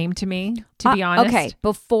look the same to me, to be honest. Okay,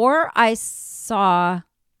 before I saw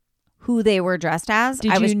who they were dressed as,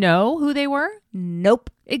 Did you know who they were? Nope.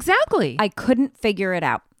 Exactly. I couldn't figure it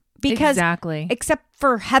out. Because exactly. except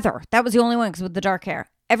for Heather. That was the only one with the dark hair.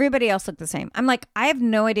 Everybody else looked the same. I'm like, I have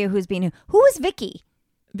no idea who's being who. Who was Vicky?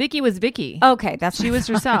 Vicky was Vicky. Okay, that's She was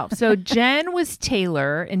herself. So Jen was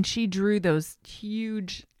Taylor, and she drew those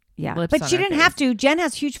huge lips but on she her didn't face. have to. Jen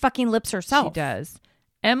has huge fucking lips herself. She does.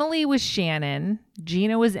 Emily was Shannon.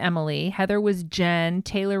 Gina was Emily. Heather was Jen.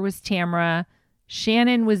 Taylor was Tamara.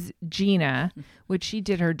 Shannon was Gina, which she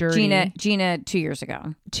did her dirty. Gina 2 years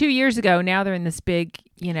ago. 2 years ago. Now they're in this big,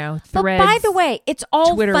 Threads. But by the way, it's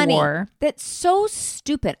all Twitter funny. war. That's so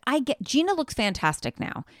stupid. Gina looks fantastic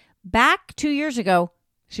now. Back 2 years ago,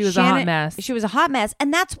 she was a hot mess. She was a hot mess.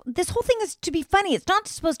 And this whole thing is to be funny. It's not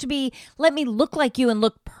supposed to be, let me look like you and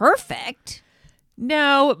look perfect.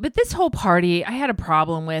 No, but this whole party I had a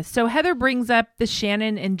problem with. So Heather brings up the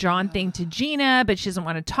Shannon and John thing to Gina, but she doesn't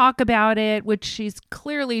want to talk about it, which she's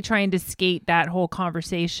clearly trying to skate that whole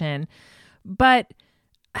conversation. But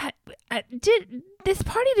this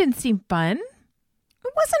party didn't seem fun.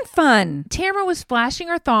 It wasn't fun. Tamara was flashing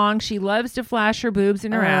her thong. She loves to flash her boobs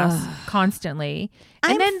and her ass constantly.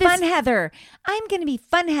 I'm And then fun, Heather. I'm going to be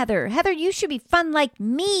fun, Heather. Heather, you should be fun like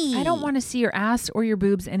me. I don't want to see your ass or your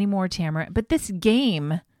boobs anymore, Tamara. But this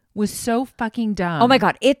game was so fucking dumb. Oh my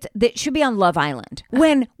God. It should be on Love Island.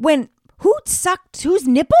 When who sucked whose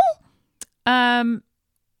nipple? Who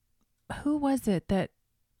was it that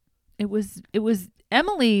it was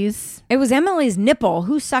Emily's. It was Emily's nipple.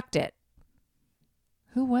 Who sucked it?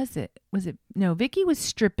 Who was it? No, Vicky was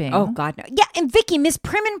stripping. Oh God, no. Yeah, and Vicky, Miss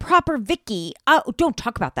Prim and Proper Vicky. Oh, don't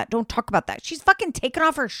talk about that. Don't talk about that. She's fucking taking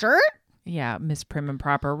off her shirt. Yeah, Miss Prim and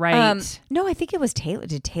Proper, right? No, I think it was Taylor.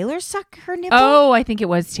 Did Taylor suck her nipple? Oh, I think it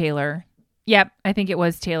was Taylor. Yep, I think it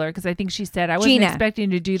was Taylor because I think she said I wasn't Gina, expecting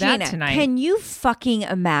to do that tonight. Can you fucking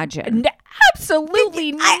imagine?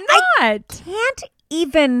 Absolutely I not. Can't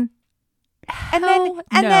even. And Hell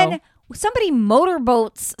then somebody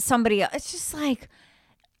motorboats somebody else. It's just like.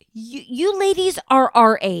 You ladies are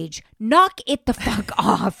our age. Knock it the fuck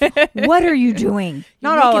off. What are you doing?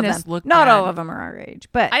 Not all of making us them. look Not bad. all of them are our age.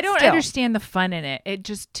 But I don't still. understand the fun in it. It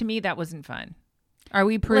just, to me, that wasn't fun. Are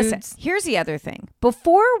we prudes? Listen, here's the other thing.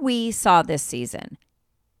 Before we saw this season,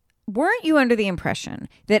 weren't you under the impression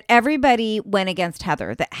that everybody went against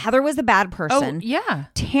Heather? That Heather was the bad person? Oh, yeah.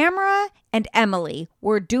 Tamara and Emily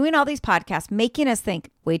were doing all these podcasts, making us think,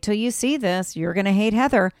 wait till you see this. You're going to hate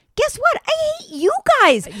Heather. Guess what? I hate you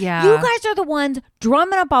guys. Yeah. You guys are the ones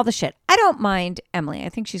drumming up all the shit. I don't mind Emily. I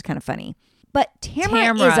think she's kind of funny. But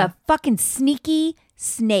Tamara is a fucking sneaky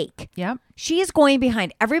snake. Yep. She is going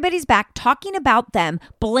behind everybody's back, talking about them,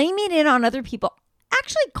 blaming it on other people,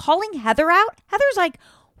 actually calling Heather out. Heather's like,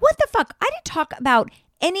 what the fuck? I didn't talk about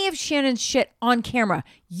any of Shannon's shit on camera.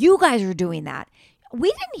 You guys are doing that. We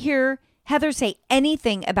didn't hear Heather say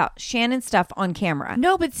anything about Shannon's stuff on camera.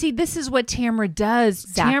 No, but see, this is what Tamara does.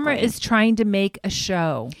 Exactly. Tamara is trying to make a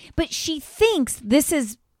show. But she thinks this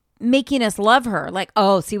is making us love her. Like,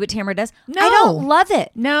 oh, see what Tamara does? No. I don't love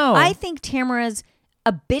it. No. I think Tamara's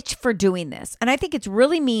a bitch for doing this. And I think it's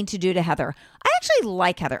really mean to do to Heather. I actually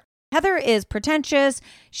like Heather. Heather is pretentious.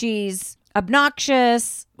 She's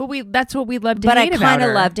obnoxious. But that's what we love to but hate I about kind of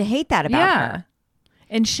her. love to hate that about her.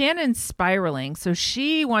 And Shannon's spiraling, so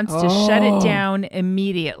she wants to shut it down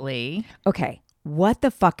immediately. Okay. What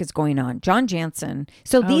the fuck is going on? John Jansen.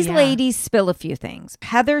 So these ladies spill a few things.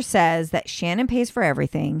 Heather says that Shannon pays for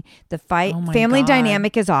everything. The family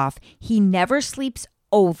dynamic is off. He never sleeps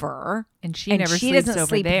over. And she never sleeps doesn't over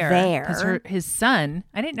sleep there. Because his son,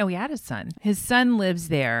 I didn't know he had a son. His son lives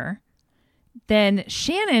there. Then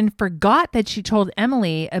Shannon forgot that she told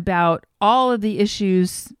Emily about all of the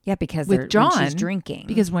issues. Yeah, because with John, when she's drinking.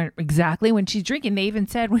 Because when she's drinking, they even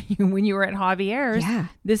said when you were at Javier's,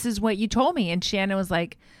 this is what you told me, and Shannon was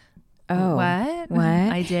like, "Oh, what?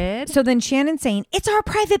 I did." So then Shannon's saying, "It's our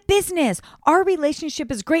private business. Our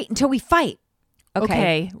relationship is great until we fight."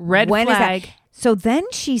 Okay, red flag. So then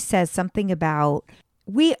she says something about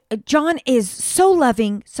John is so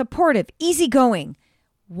loving, supportive, easygoing.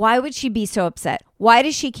 Why would she be so upset? Why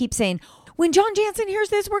does she keep saying, when John Jansen hears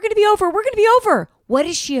this, we're going to be over. We're going to be over. What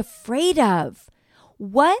is she afraid of?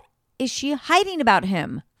 What is she hiding about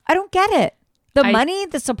him? I don't get it. The money,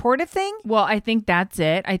 the supportive thing? Well, I think that's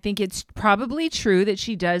it. I think it's probably true that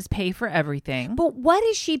she does pay for everything. But what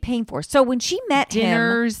is she paying for? So when she met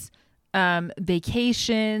dinners,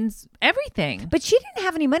 vacations, everything. But she didn't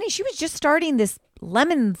have any money. She was just starting this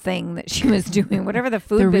lemon thing that she was doing, whatever the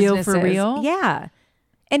food the business Real for is. Real? Yeah.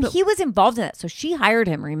 And he was involved in that. So she hired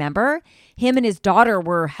him, remember? Him and his daughter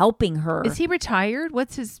were helping her. Is he retired?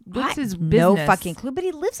 What's his business? No fucking clue. But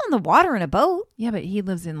he lives on the water in a boat. Yeah, but he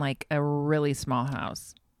lives in like a really small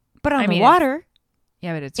house. But on the water.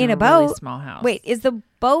 Yeah, but it's in a really boat. Small house. Wait, is the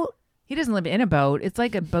boat? He doesn't live in a boat. It's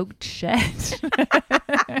like a boat shed.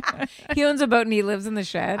 He owns a boat and he lives in the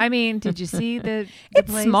shed. I mean, did you see the it's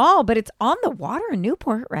place? Small, but it's on the water in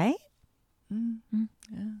Newport, right?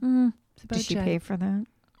 Yeah. Did she pay for that?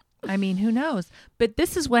 I mean, who knows? But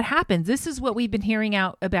this is what happens. This is what we've been hearing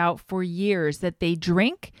about for years, that they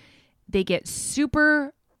drink, they get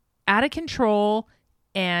super out of control,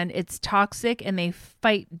 and it's toxic, and they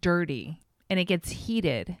fight dirty, and it gets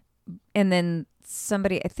heated. And then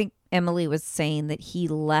somebody, I think Emily was saying that he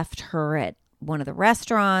left her at one of the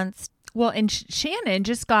restaurants. Well, and Shannon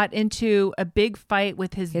just got into a big fight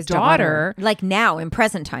with his daughter. Like now, in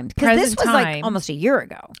present time. Because this was like almost a year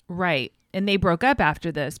ago. Right. And they broke up after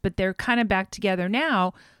this, but they're kind of back together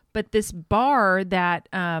now. But this bar that,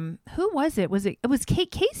 who was it? It was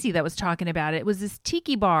Kate Casey that was talking about it. It was this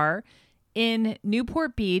tiki bar in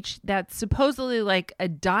Newport Beach that's supposedly like a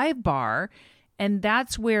dive bar. And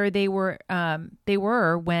that's where they were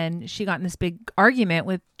when she got in this big argument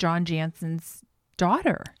with John Jansen's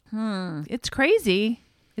daughter. It's crazy.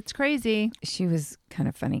 It's crazy. She was kind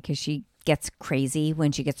of funny because she gets crazy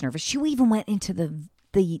when she gets nervous. She even went into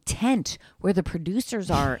the tent where the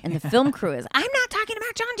producers are and the film crew is. I'm not talking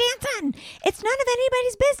about John Jansen. It's none of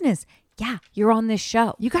anybody's business. Yeah, you're on this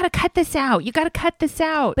show. You got to cut this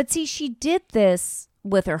out. But see, she did this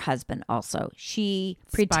with her husband also. She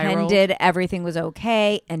pretended everything was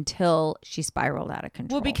okay until she spiraled out of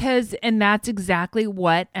control. Well, and that's exactly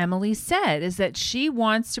what Emily said, is that she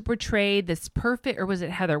wants to portray this perfect, or was it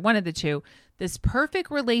Heather? One of the two. This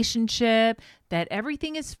perfect relationship, that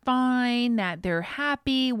everything is fine, that they're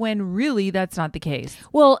happy, when really that's not the case.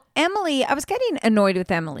 Well, Emily, I was getting annoyed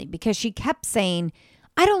with Emily because she kept saying,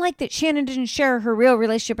 I don't like that Shannon didn't share her real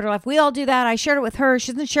relationship in her life. We all do that. I shared it with her.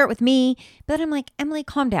 She doesn't share it with me. But then I'm like, Emily,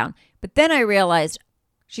 calm down. But then I realized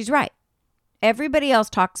she's right. Everybody else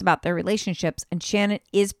talks about their relationships and Shannon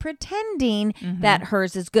is pretending that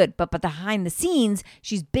hers is good. But behind the scenes,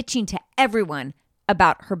 she's bitching to everyone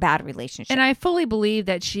about her bad relationship. And I fully believe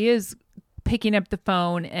that she is picking up the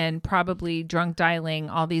phone and probably drunk dialing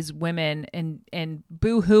all these women and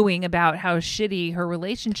boo-hooing about how shitty her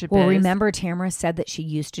relationship is. Well, remember Tamara said that she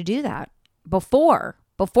used to do that before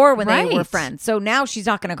when they were friends. So now she's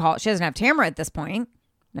not going to call. She doesn't have Tamara at this point.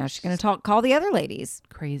 Now she's going to call the other ladies.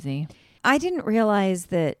 Crazy. I didn't realize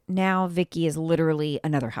that now Vicky is literally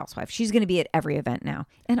another housewife. She's going to be at every event now.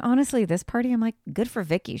 And honestly, this party, I'm like, good for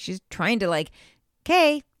Vicky. She's trying to like,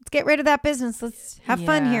 okay, let's get rid of that business. Let's have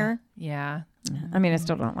fun here. Yeah. I mean, I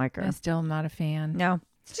still don't like her. I still am not a fan. No.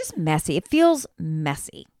 It's just messy. It feels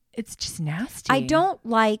messy. It's just nasty. I don't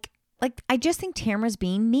like I just think Tamara's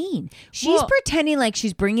being mean. She's pretending like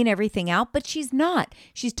she's bringing everything out, but she's not.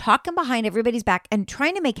 She's talking behind everybody's back and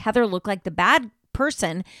trying to make Heather look like the bad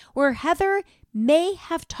person where Heather may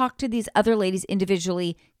have talked to these other ladies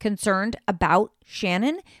individually concerned about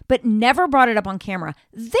Shannon, but never brought it up on camera.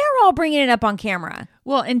 They're all bringing it up on camera.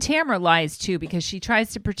 Well, and Tamara lies too because she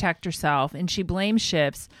tries to protect herself and she blames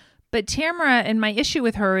Shifts. But Tamara, and my issue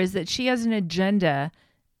with her is that she has an agenda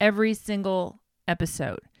every single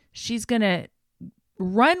episode. She's going to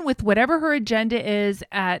run with whatever her agenda is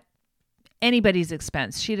at anybody's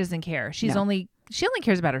expense. She doesn't care. She only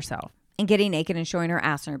cares about herself. And getting naked and showing her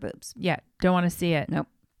ass and her boobs. Yeah, don't want to see it. Nope.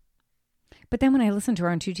 But then when I listen to her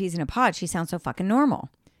on Two Teas in a Pod, she sounds so fucking normal.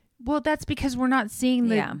 Well, that's because we're not seeing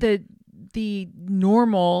the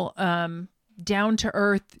normal, down to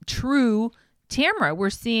earth, true Tamara.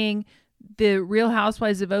 We're seeing the Real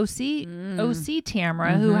Housewives of OC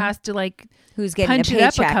Tamara, who has to who's getting punch a it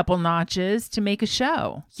up paycheck. a couple notches to make a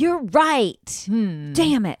show. You're right.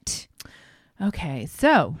 Damn it. Okay,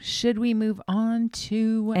 so should we move on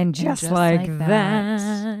to And just like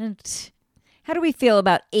that. How do we feel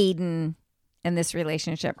about Aiden and this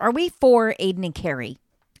relationship? Are we for Aiden and Carrie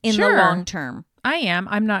in the long term? I am.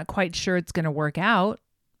 I'm not quite sure it's going to work out.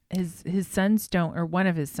 His sons don't, or one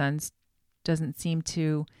of his sons doesn't seem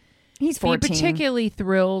to He's be 14. particularly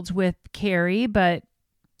thrilled with Carrie, but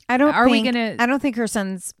I don't think her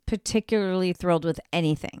son's particularly thrilled with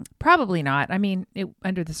anything. probably not. I mean,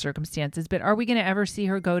 under the circumstances, but are we going to ever see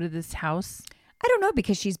her go to this house? I don't know,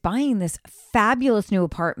 because she's buying this fabulous new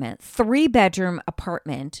apartment, 3-bedroom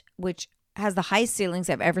apartment, which has the highest ceilings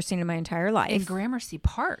I've ever seen in my entire life. In Gramercy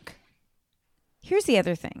Park. Here's the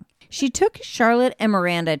other thing. She took Charlotte and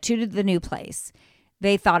Miranda to the new place.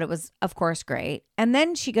 They thought it was, of course, great. And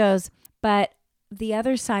then she goes, but the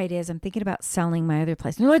other side is I'm thinking about selling my other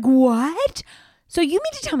place. And they're like, what? So you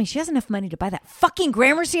mean to tell me she has enough money to buy that fucking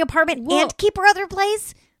Gramercy apartment and keep her other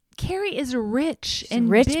place? Carrie is rich She's and a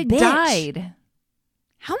rich big bitch. died.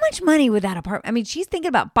 How much money would that apartment? I mean, she's thinking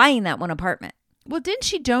about buying that one apartment. Well, didn't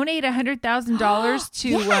she donate $100,000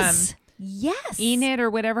 to Yes. Enid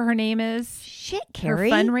or whatever her name is? Shit, Her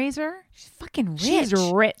Carrie. fundraiser? She's fucking rich. She's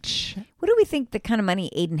rich. What do we think the kind of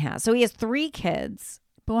money Aiden has? So he has 3 kids.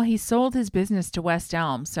 Well, he sold his business to West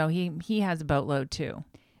Elm, so he has a boatload too.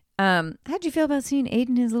 How'd you feel about seeing Aiden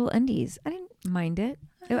in his little undies? I didn't mind it.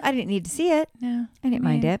 I didn't need to see it. No, I didn't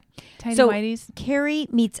mind it. Tidy So whities. Carrie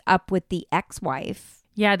meets up with the ex-wife.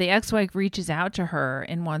 Yeah, the ex-wife reaches out to her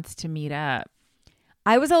and wants to meet up.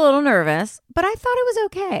 I was a little nervous, but I thought it was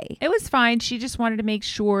okay. It was fine. She just wanted to make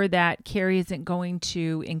sure that Carrie isn't going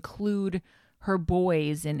to include her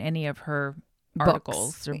boys in any of her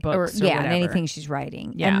articles or books or and whatever. anything she's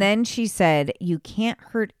writing. Yeah. And then she said, you can't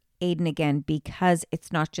hurt Aiden again because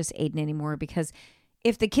it's not just Aiden anymore, because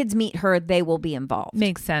if the kids meet her, they will be involved.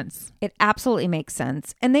 Makes sense. It absolutely makes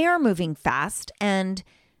sense. And they are moving fast. And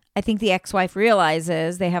I think the ex-wife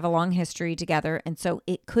realizes they have a long history together. And so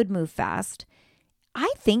it could move fast.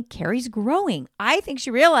 I think Carrie's growing. I think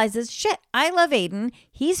she realizes, shit, I love Aiden.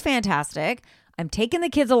 He's fantastic. I'm taking the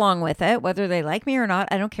kids along with it, whether they like me or not.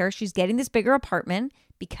 I don't care. She's getting this bigger apartment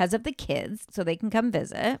because of the kids so they can come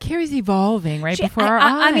visit. Carrie's evolving before our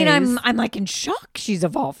eyes. I mean, I'm like in shock she's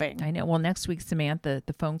evolving. I know. Well, next week, Samantha,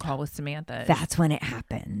 the phone call with Samantha. That's when it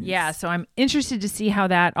happens. Yeah, so I'm interested to see how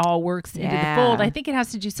that all works into the Yeah. fold. I think it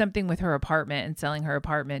has to do something with her apartment and selling her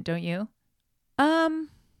apartment, don't you?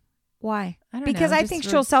 Why? I don't Because know, I just think for-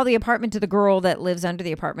 she'll sell the apartment to the girl that lives under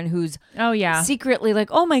the apartment who's Oh, yeah. secretly like,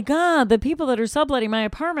 oh my God, the people that are subletting my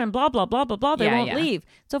apartment, blah, blah, blah, blah, blah, they Yeah, won't yeah. leave.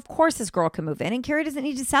 So of course this girl can move in and Carrie doesn't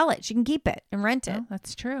need to sell it. She can keep it and rent it. Oh,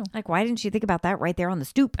 that's true. Like, why didn't she think about that right there on the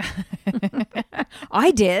stoop? I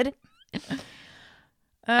did.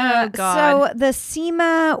 Oh, God. So the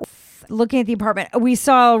SEMA, looking at the apartment, we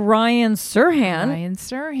saw Ryan Serhant. Ryan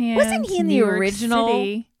Serhant. Wasn't he in the New York original?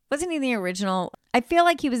 City. Wasn't he in the original? I feel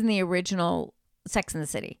like he was in the original Sex and the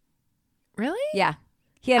City. Really? Yeah.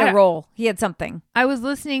 He had a role. He had something. I was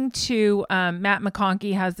listening to Matt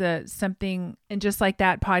McConkey has a something and Just Like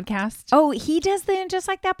That podcast. Oh, he does the Just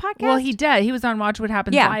Like That podcast? Well, he did. He was on Watch What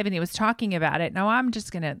Happens Yeah. Live and he was talking about it. Now I'm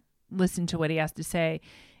just going to listen to what he has to say.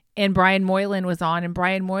 And Brian Moylan was on and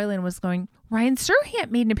Brian Moylan was going, Ryan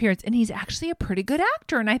Serhant made an appearance and he's actually a pretty good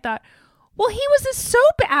actor. And I thought, well, he was a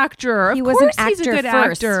soap actor. He Of was an course he's a actor good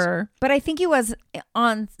first. actor. But I think he was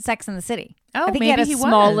on Sex and the City. Oh, I think he had a maybe he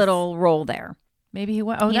small was. little role there. Maybe he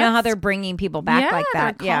was. Oh, You know how they're bringing people back like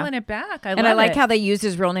that? They're calling it back. And I like how they used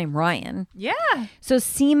his real name, Ryan. Yeah. So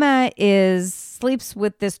SEMA sleeps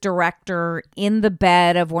with this director in the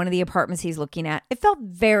bed of one of the apartments he's looking at. It felt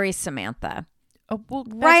very Samantha. Oh, well,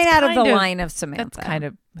 Right out of the kind line of Samantha. That's kind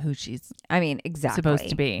of who she's exactly. supposed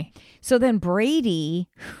to be. So then Brady,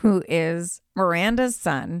 who is Miranda's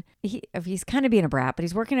son, he's kind of being a brat, but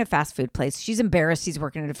he's working at a fast food place. She's embarrassed he's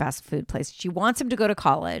working at a fast food place. She wants him to go to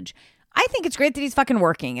college. I think it's great that he's fucking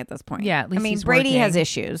working at this point. Yeah, at least he's Brady working. has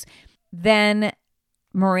issues. Then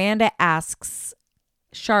Miranda asks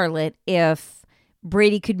Charlotte if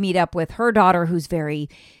Brady could meet up with her daughter, who's very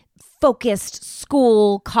focused,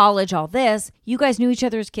 school, college, all this. You guys knew each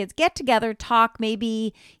other as kids. Get together, talk.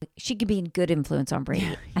 Maybe she could be a good influence on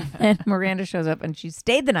Brady. And then Miranda shows up and she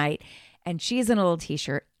stayed the night and she's in a little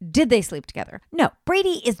t-shirt. Did they sleep together? No,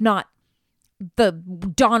 Brady is not the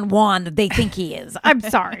Don Juan that they think he is. I'm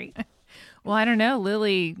sorry. Well, I don't know.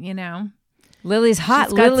 Lily, Lily's hot.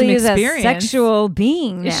 She's got Lily some is a experience. sexual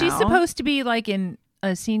being now. Is she supposed to be like in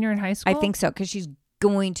a senior in high school? I think so, because she's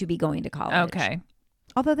going to be going to college. Okay.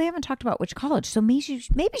 Although they haven't talked about which college. So maybe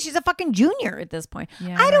she's a fucking junior at this point.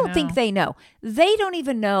 Yeah, I I don't know. think they know. They don't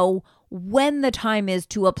even know when the time is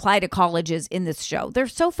to apply to colleges in this show. They're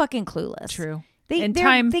so fucking clueless. True. They And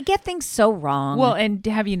they get things so wrong. Well, and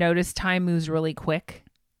have you noticed time moves really quick?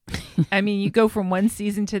 I mean, you go from one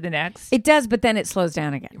season to the next. it does, but then it slows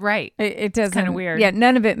down again. Right. It doesn't. kinda weird. Yeah,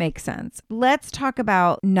 none of it makes sense. Let's talk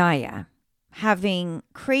about Naya having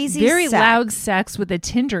crazy Very sex. loud sex with a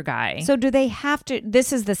Tinder guy. So do they have to?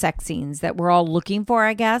 This is the sex scenes that we're all looking for,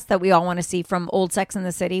 I guess, that we all want to see from old Sex in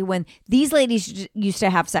the City, when these ladies used to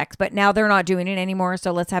have sex, but now they're not doing it anymore.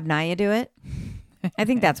 So let's have Naya do it. I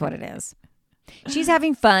think that's what it is. She's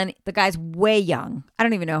having fun. The guy's way young. I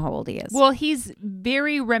don't even know how old he is. Well, he's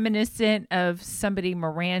very reminiscent of somebody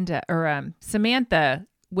Miranda or Samantha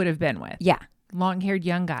would have been with. Yeah. Long-haired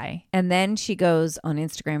young guy. And then she goes on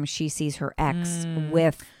Instagram. She sees her ex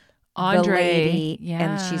with Andre. the lady, Yeah.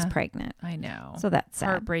 and she's pregnant. I know. So that's sad.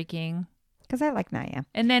 Heartbreaking. Because I like Naya.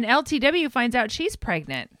 And then LTW finds out she's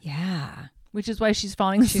pregnant, Yeah. which is why she's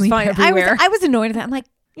falling She's asleep fine. everywhere. I was annoyed at that. I'm like,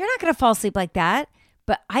 you're not going to fall asleep like that.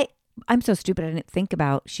 But I'm so stupid. I didn't think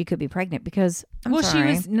about she could be pregnant because she was,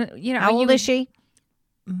 How old is she?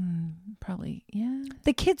 Probably, yeah.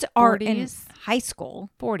 The kids are in 40s. high school.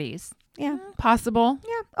 40s. Yeah. Possible.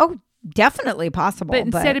 Yeah. Oh, definitely possible. But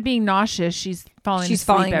instead of being nauseous, she's falling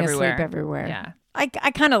asleep everywhere. Yeah. I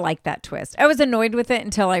kind of like that twist. I was annoyed with it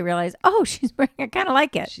until I realized, oh, she's pregnant. I kind of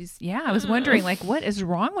like it. I was wondering, like, what is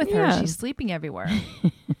wrong with Yeah. her? She's sleeping everywhere.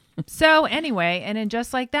 So anyway, and then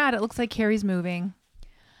just like that, it looks like Carrie's moving.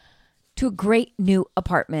 To a great new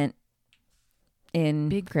apartment in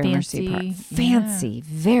Big, Gramercy Park. fancy, Fancy,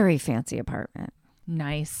 very fancy apartment.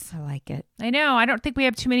 Nice. I like it. I know. I don't think we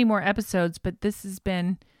have too many more episodes, but this has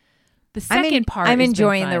been the second part. I'm has been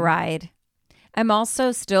enjoying the fun. ride. I'm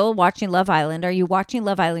also still watching Love Island. Are you watching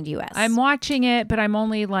Love Island US? I'm watching it, but I'm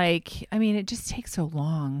only like, it just takes so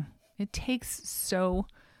long. It takes so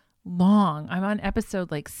long. I'm on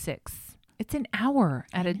episode like 6. It's an hour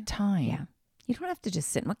at a time. Yeah. You don't have to just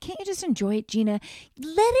sit. Can't you just enjoy it, Gina?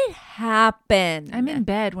 Let it happen. I'm in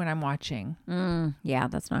bed when I'm watching. Yeah,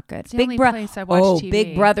 that's not good. It's the only place I watch TV.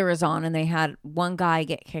 Big Brother is on, and they had one guy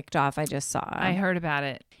get kicked off. I just saw. I heard about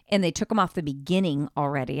it. And they took him off the beginning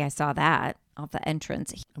already. I saw that off the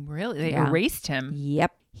entrance. Really? They Yeah. erased him?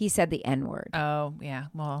 Yep. He said the N-word. Oh, yeah.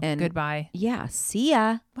 Well, And- goodbye. Yeah. See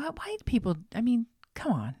ya. Why do people,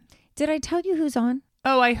 come on. Did I tell you who's on?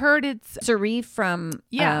 Oh, I heard it's, Sari from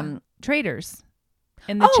Traders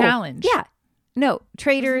in the challenge. Yeah. No,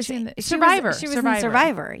 Traders. Wasn't she in the- She was- Survivor. She was Survivor. in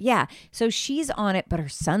Survivor. Yeah. So she's on it, but her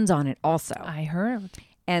son's on it also. I heard.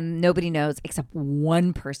 And nobody knows except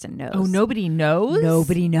one person knows. Oh, nobody knows?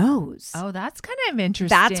 Nobody knows. Oh, that's kind of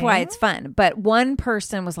interesting. That's why it's fun. But one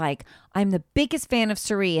person was like, I'm the biggest fan of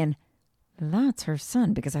Sari, and that's her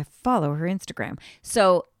son because I follow her Instagram.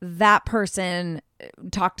 So that person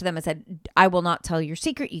talked to them and said, I will not tell your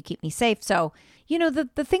secret. You keep me safe. So,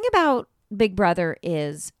 the thing about Big Brother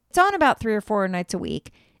is it's on about 3 or 4 nights a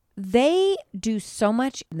week. They do so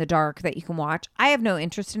much in the dark that you can watch. I have no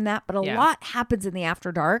interest in that, but a lot happens in the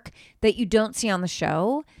after dark that you don't see on the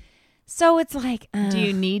show. So it's like, Do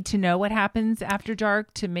you need to know what happens after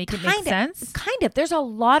dark to make it make sense? Kind of. There's a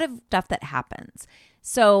lot of stuff that happens.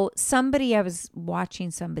 So I was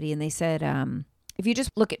watching somebody and they said, if you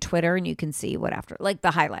just look at Twitter and you can see what after, like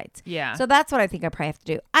the highlights. Yeah. So that's what I think I probably have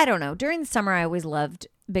to do. I don't know. During the summer, I always loved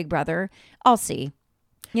Big Brother. I'll see.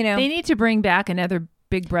 They need to bring back another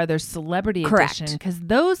Big Brother Celebrity Correct. Edition because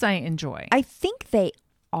those I enjoy. I think they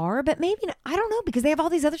are, but maybe not. I don't know because they have all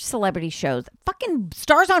these other celebrity shows. Fucking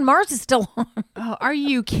Stars on Mars is still on. Oh, are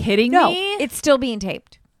you kidding No, me? it's still being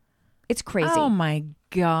taped. It's crazy. Oh my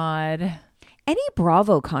God. Any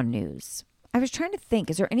BravoCon news? I was trying to think.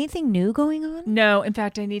 Is there anything new going on? No, in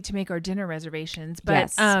fact, I need to make our dinner reservations. But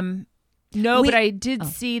Yes. No, but I did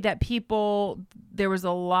see that there was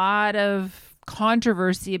a lot of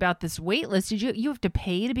controversy about this wait list. You have to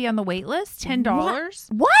pay to be on the wait list?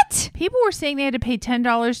 $10? What? People were saying they had to pay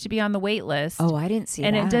 $10 to be on the wait list. Oh, I didn't see that.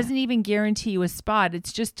 And it doesn't even guarantee you a spot.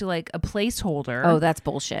 It's just like a placeholder. Oh, that's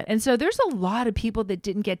bullshit. And so there's a lot of people that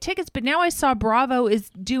didn't get tickets, but now I saw Bravo is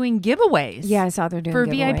doing giveaways. Yeah, I saw they're doing for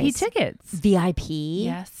giveaways. VIP tickets. VIP?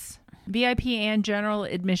 Yes. VIP and general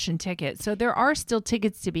admission tickets. So there are still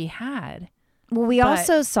tickets to be had. Well, we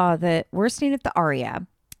also saw that we're staying at the Aria,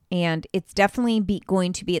 and it's definitely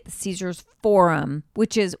going to be at the Caesars Forum,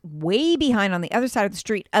 which is way behind on the other side of the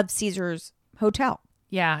street of Caesars Hotel.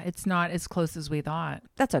 Yeah, it's not as close as we thought.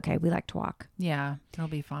 That's okay. We like to walk. Yeah, it'll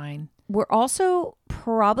be fine. We're also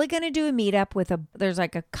probably going to do a meetup with there's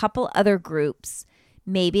like a couple other groups,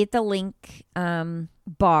 maybe at the Link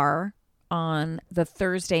bar on the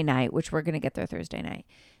Thursday night, which we're going to get there Thursday night.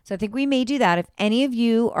 So I think we may do that. If any of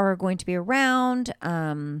you are going to be around,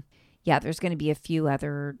 there's going to be a few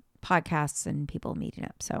other podcasts and people meeting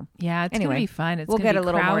up. So yeah, it's going to be fun. We'll get a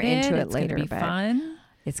little more into it later. It's going to be fun.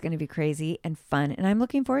 It's going to be crazy and fun, and I'm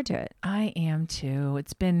looking forward to it. I am too.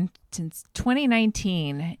 It's been since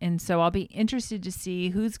 2019, and so I'll be interested to see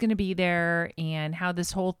who's going to be there and how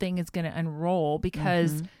this whole thing is going to unroll,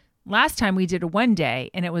 because last time we did a one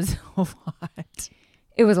day, and it was a lot.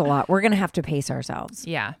 It was a lot. We're going to have to pace ourselves.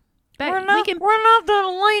 Yeah. But we're not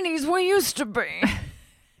the ladies we used to be.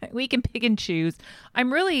 We can pick and choose.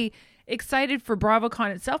 I'm really excited for BravoCon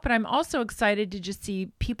itself, but I'm also excited to just see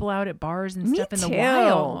people out at bars and stuff in the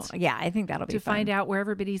wild. Yeah, I think that'll be fun. To find out where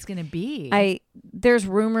everybody's going to be. There's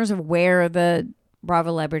rumors of where the Bravo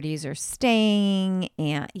celebrities are staying,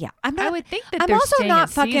 and I would think that they're also not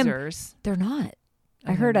fucking Caesars. They're not.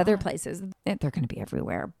 I heard other places they're going to be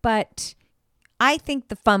everywhere, but I think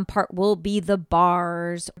the fun part will be the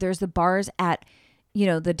bars. There's the bars at,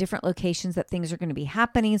 the different locations that things are going to be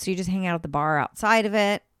happening. So you just hang out at the bar outside of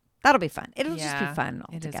it. That'll be fun. It'll just be fun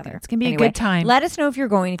altogether. It's going to be a good time. Let us know if you're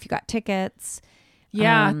going, if you got tickets.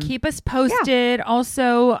 Yeah, keep us posted. Yeah.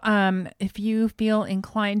 Also, if you feel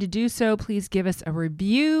inclined to do so, please give us a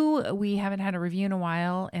review. We haven't had a review in a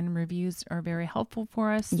while, and reviews are very helpful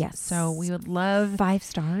for us. Yes. So we would love 5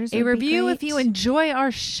 stars. A review if you enjoy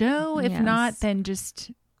our show. If not, then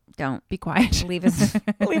just don't be quiet. Leave us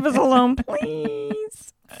alone,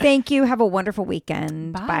 please. Thank you. Have a wonderful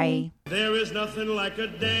weekend. Bye. There is nothing like a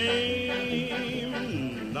dame,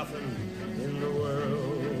 nothing in the world.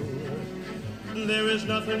 There is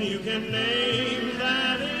nothing you can name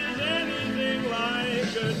that is anything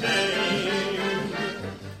like a dame.